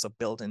process of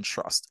building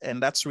trust.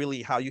 And that's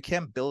really how you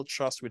can build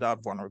trust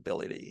without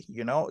vulnerability.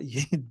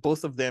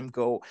 Both of them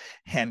go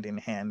hand in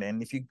hand.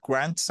 And if you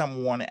grant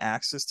someone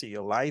access to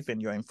your life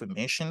and your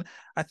information,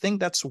 I think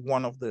that's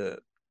one of the,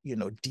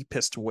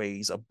 deepest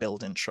ways of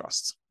building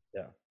trust.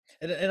 Yeah.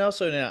 And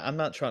also, now I'm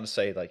not trying to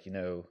say like,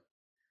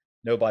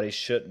 nobody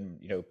shouldn't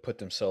put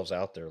themselves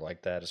out there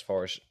like that as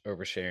far as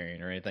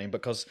oversharing or anything,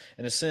 because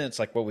in a sense,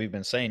 like what we've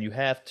been saying, you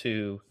have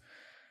to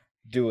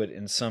do it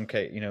in some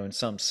case, in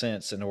some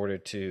sense, in order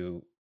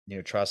to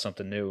try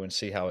something new and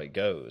see how it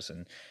goes.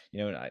 And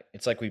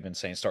it's like we've been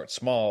saying, start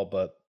small.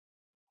 But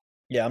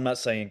yeah, I'm not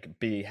saying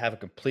have a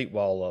complete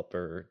wall up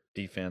or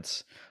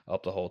defense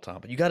up the whole time,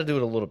 but you got to do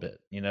it a little bit,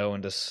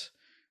 and just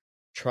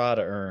try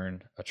to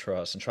earn a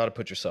trust and try to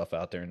put yourself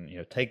out there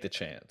and take the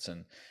chance.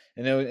 And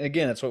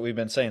again, that's what we've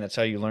been saying, that's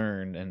how you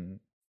learn. And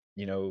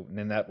and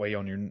then that way,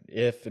 on your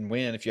if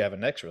you have a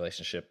next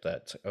relationship,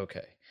 that's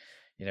okay,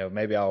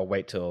 maybe I'll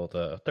wait till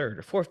the third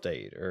or fourth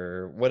date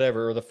or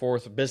whatever, or the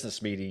fourth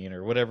business meeting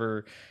or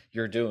whatever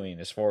you're doing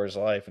as far as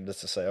life, and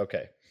just to say,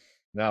 okay,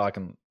 now I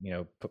can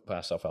put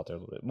myself out there a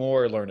little bit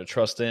more, learn to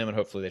trust them, and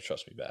hopefully they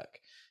trust me back.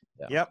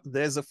 Yep,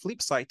 there's a flip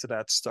side to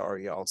that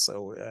story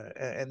also,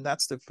 and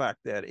that's the fact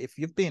that if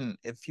you've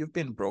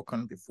been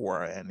broken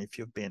before, and if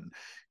you've been,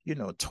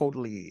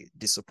 totally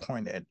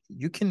disappointed,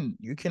 you can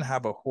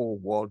have a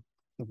whole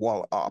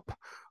wall up,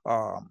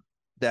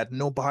 that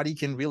nobody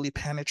can really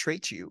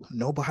penetrate you,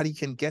 nobody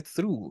can get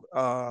through,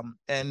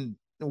 and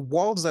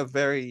walls are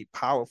very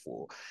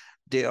powerful.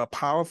 They are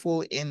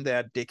powerful in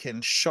that they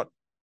can shut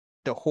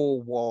the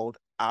whole world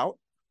out,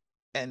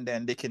 and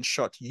then they can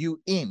shut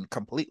you in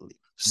completely.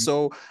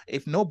 So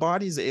if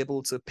nobody's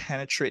able to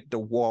penetrate the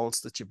walls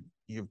that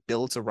you've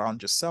built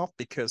around yourself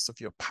because of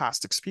your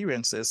past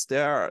experiences,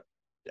 there are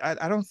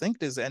I don't think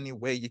there's any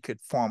way you could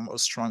form a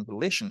strong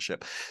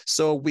relationship.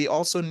 So we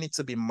also need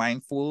to be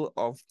mindful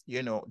of,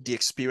 the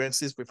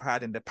experiences we've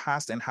had in the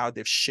past and how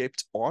they've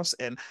shaped us.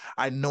 And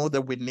I know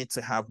that we need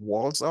to have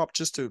walls up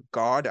just to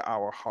guard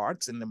our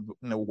hearts in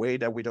a way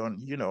that we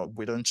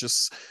don't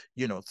just,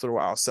 throw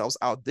ourselves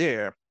out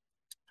there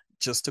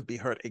just to be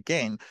hurt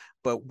again.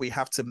 But we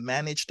have to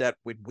manage that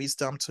with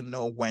wisdom to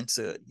know when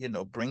to,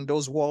 bring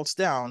those walls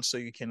down so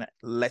you can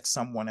let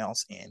someone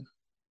else in.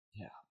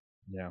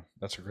 Yeah,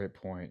 that's a great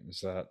point.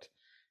 Is that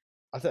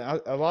I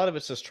think a lot of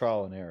it's just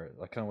trial and error,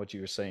 like kind of what you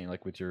were saying,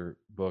 like with your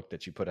book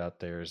that you put out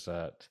there, is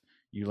that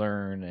you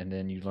learn and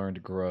then you learn to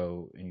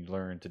grow and you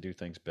learn to do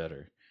things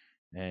better,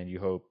 and you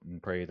hope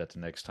and pray that the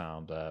next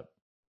time that,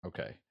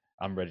 okay,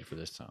 I'm ready for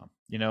this time,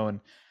 And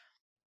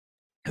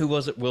who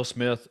was it? Will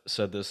Smith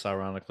said this,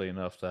 ironically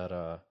enough,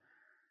 that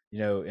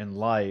in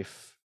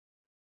life,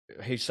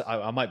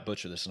 I might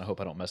butcher this, and I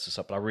hope I don't mess this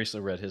up, but I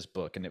recently read his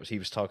book, and he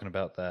was talking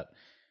about that.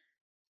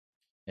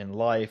 In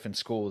life and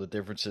school, the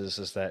difference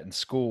is that in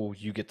school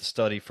you get to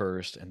study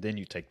first and then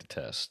you take the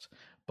test.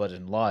 But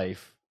in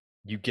life,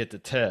 you get the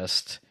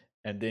test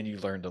and then you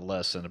learn the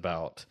lesson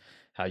about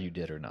how you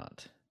did or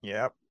not.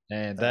 Yep.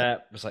 And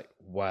that was like,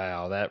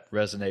 wow, that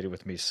resonated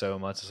with me so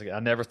much. It's like, I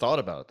never thought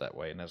about it that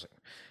way. And I was like,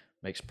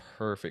 makes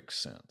perfect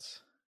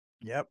sense.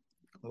 Yep.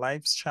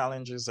 Life's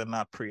challenges are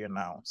not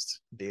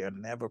pre-announced. They are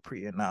never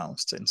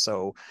pre-announced. And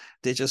so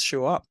they just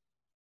show up,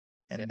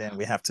 and then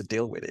we have to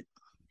deal with it.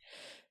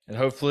 And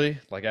hopefully,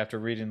 like after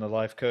reading the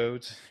life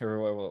codes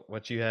or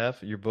what you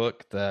have, your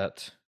book,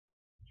 that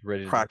you're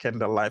ready to cracking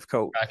the life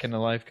code. Cracking the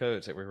life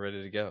codes, that we're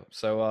ready to go.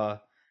 So I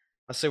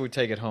say we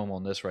take it home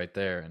on this right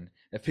there. And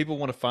if people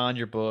want to find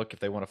your book, if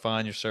they want to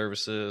find your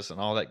services and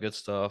all that good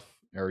stuff,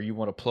 or you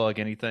want to plug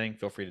anything,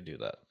 feel free to do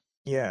that.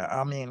 Yeah,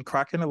 I mean,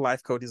 Cracking the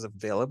Life Code is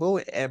available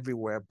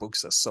everywhere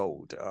books are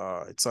sold.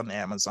 It's on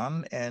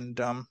Amazon, and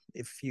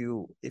if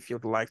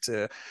you'd like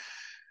to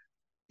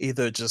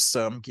either just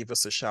give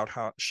us a shout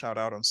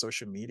out on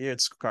social media,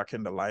 it's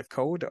Cracking the Life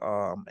Code,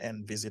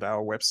 and visit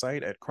our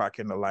website at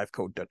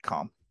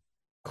crackingthelifecode.com.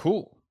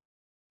 Cool.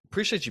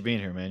 Appreciate you being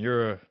here, man.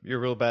 You're a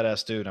real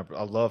badass dude.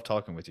 I love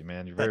talking with you,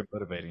 man. You're very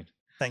motivating.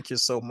 Thank you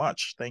so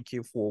much. Thank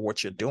you for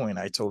what you're doing.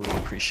 I totally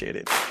appreciate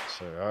it.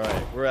 Sure. All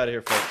right. We're out of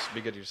here, folks. Be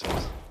good to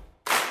yourselves.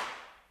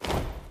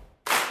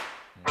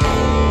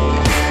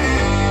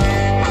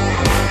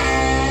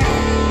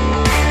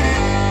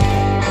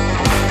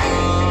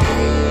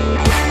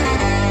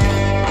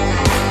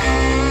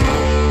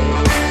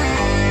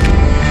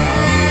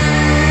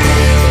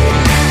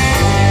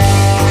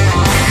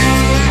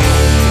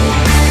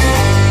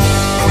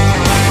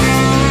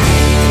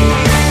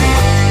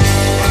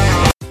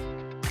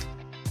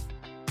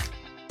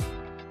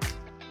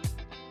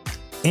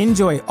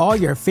 Enjoy all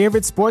your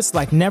favorite sports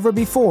like never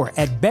before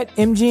at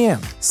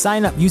BetMGM.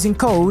 Sign up using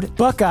code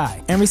Buckeye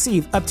and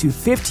receive up to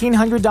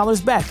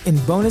 $1,500 back in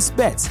bonus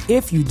bets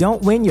if you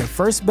don't win your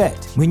first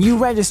bet. When you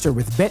register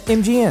with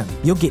BetMGM,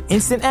 you'll get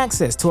instant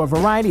access to a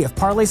variety of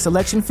parlay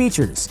selection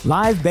features,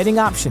 live betting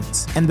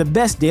options, and the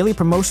best daily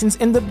promotions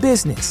in the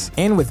business.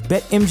 And with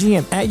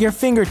BetMGM at your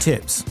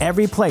fingertips,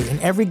 every play and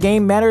every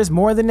game matters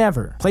more than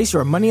ever. Place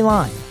your money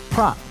line,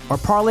 prop, or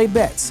parlay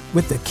bets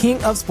with the king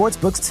of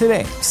sportsbooks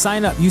today.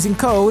 Sign up using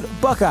code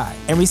Buckeye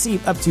and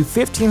receive up to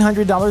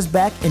 $1,500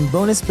 back in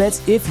bonus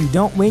bets if you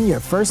don't win your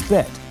first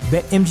bet.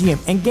 BetMGM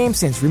and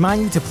GameSense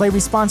remind you to play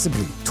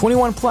responsibly.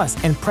 21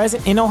 plus and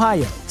present in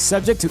Ohio,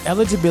 subject to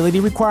eligibility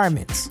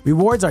requirements.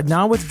 Rewards are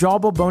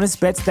non-withdrawable bonus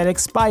bets that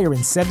expire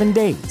in 7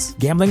 days.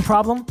 Gambling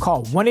problem?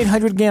 Call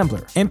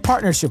 1-800-GAMBLER. In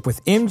partnership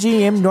with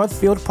MGM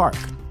Northfield Park.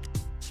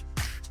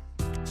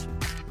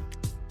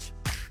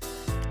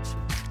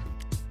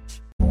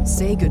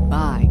 Say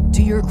goodbye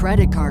to your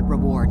credit card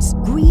rewards.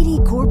 Greedy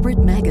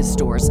corporate mega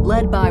stores,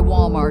 led by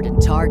Walmart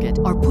and Target,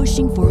 are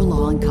pushing for a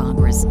law in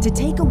Congress to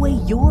take away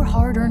your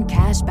hard-earned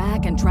cash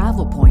back and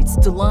travel points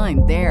to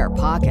line their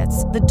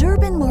pockets. The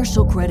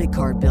Durbin-Marshall credit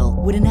card bill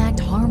would enact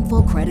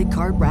harmful credit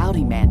card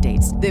routing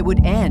mandates that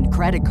would end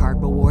credit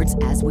card rewards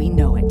as we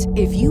know it.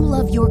 If you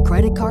love your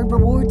credit card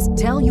rewards,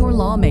 tell your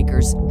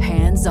lawmakers,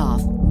 hands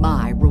off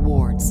my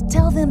rewards.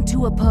 Tell them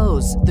to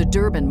oppose the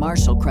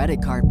Durbin-Marshall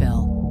credit card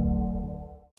bill.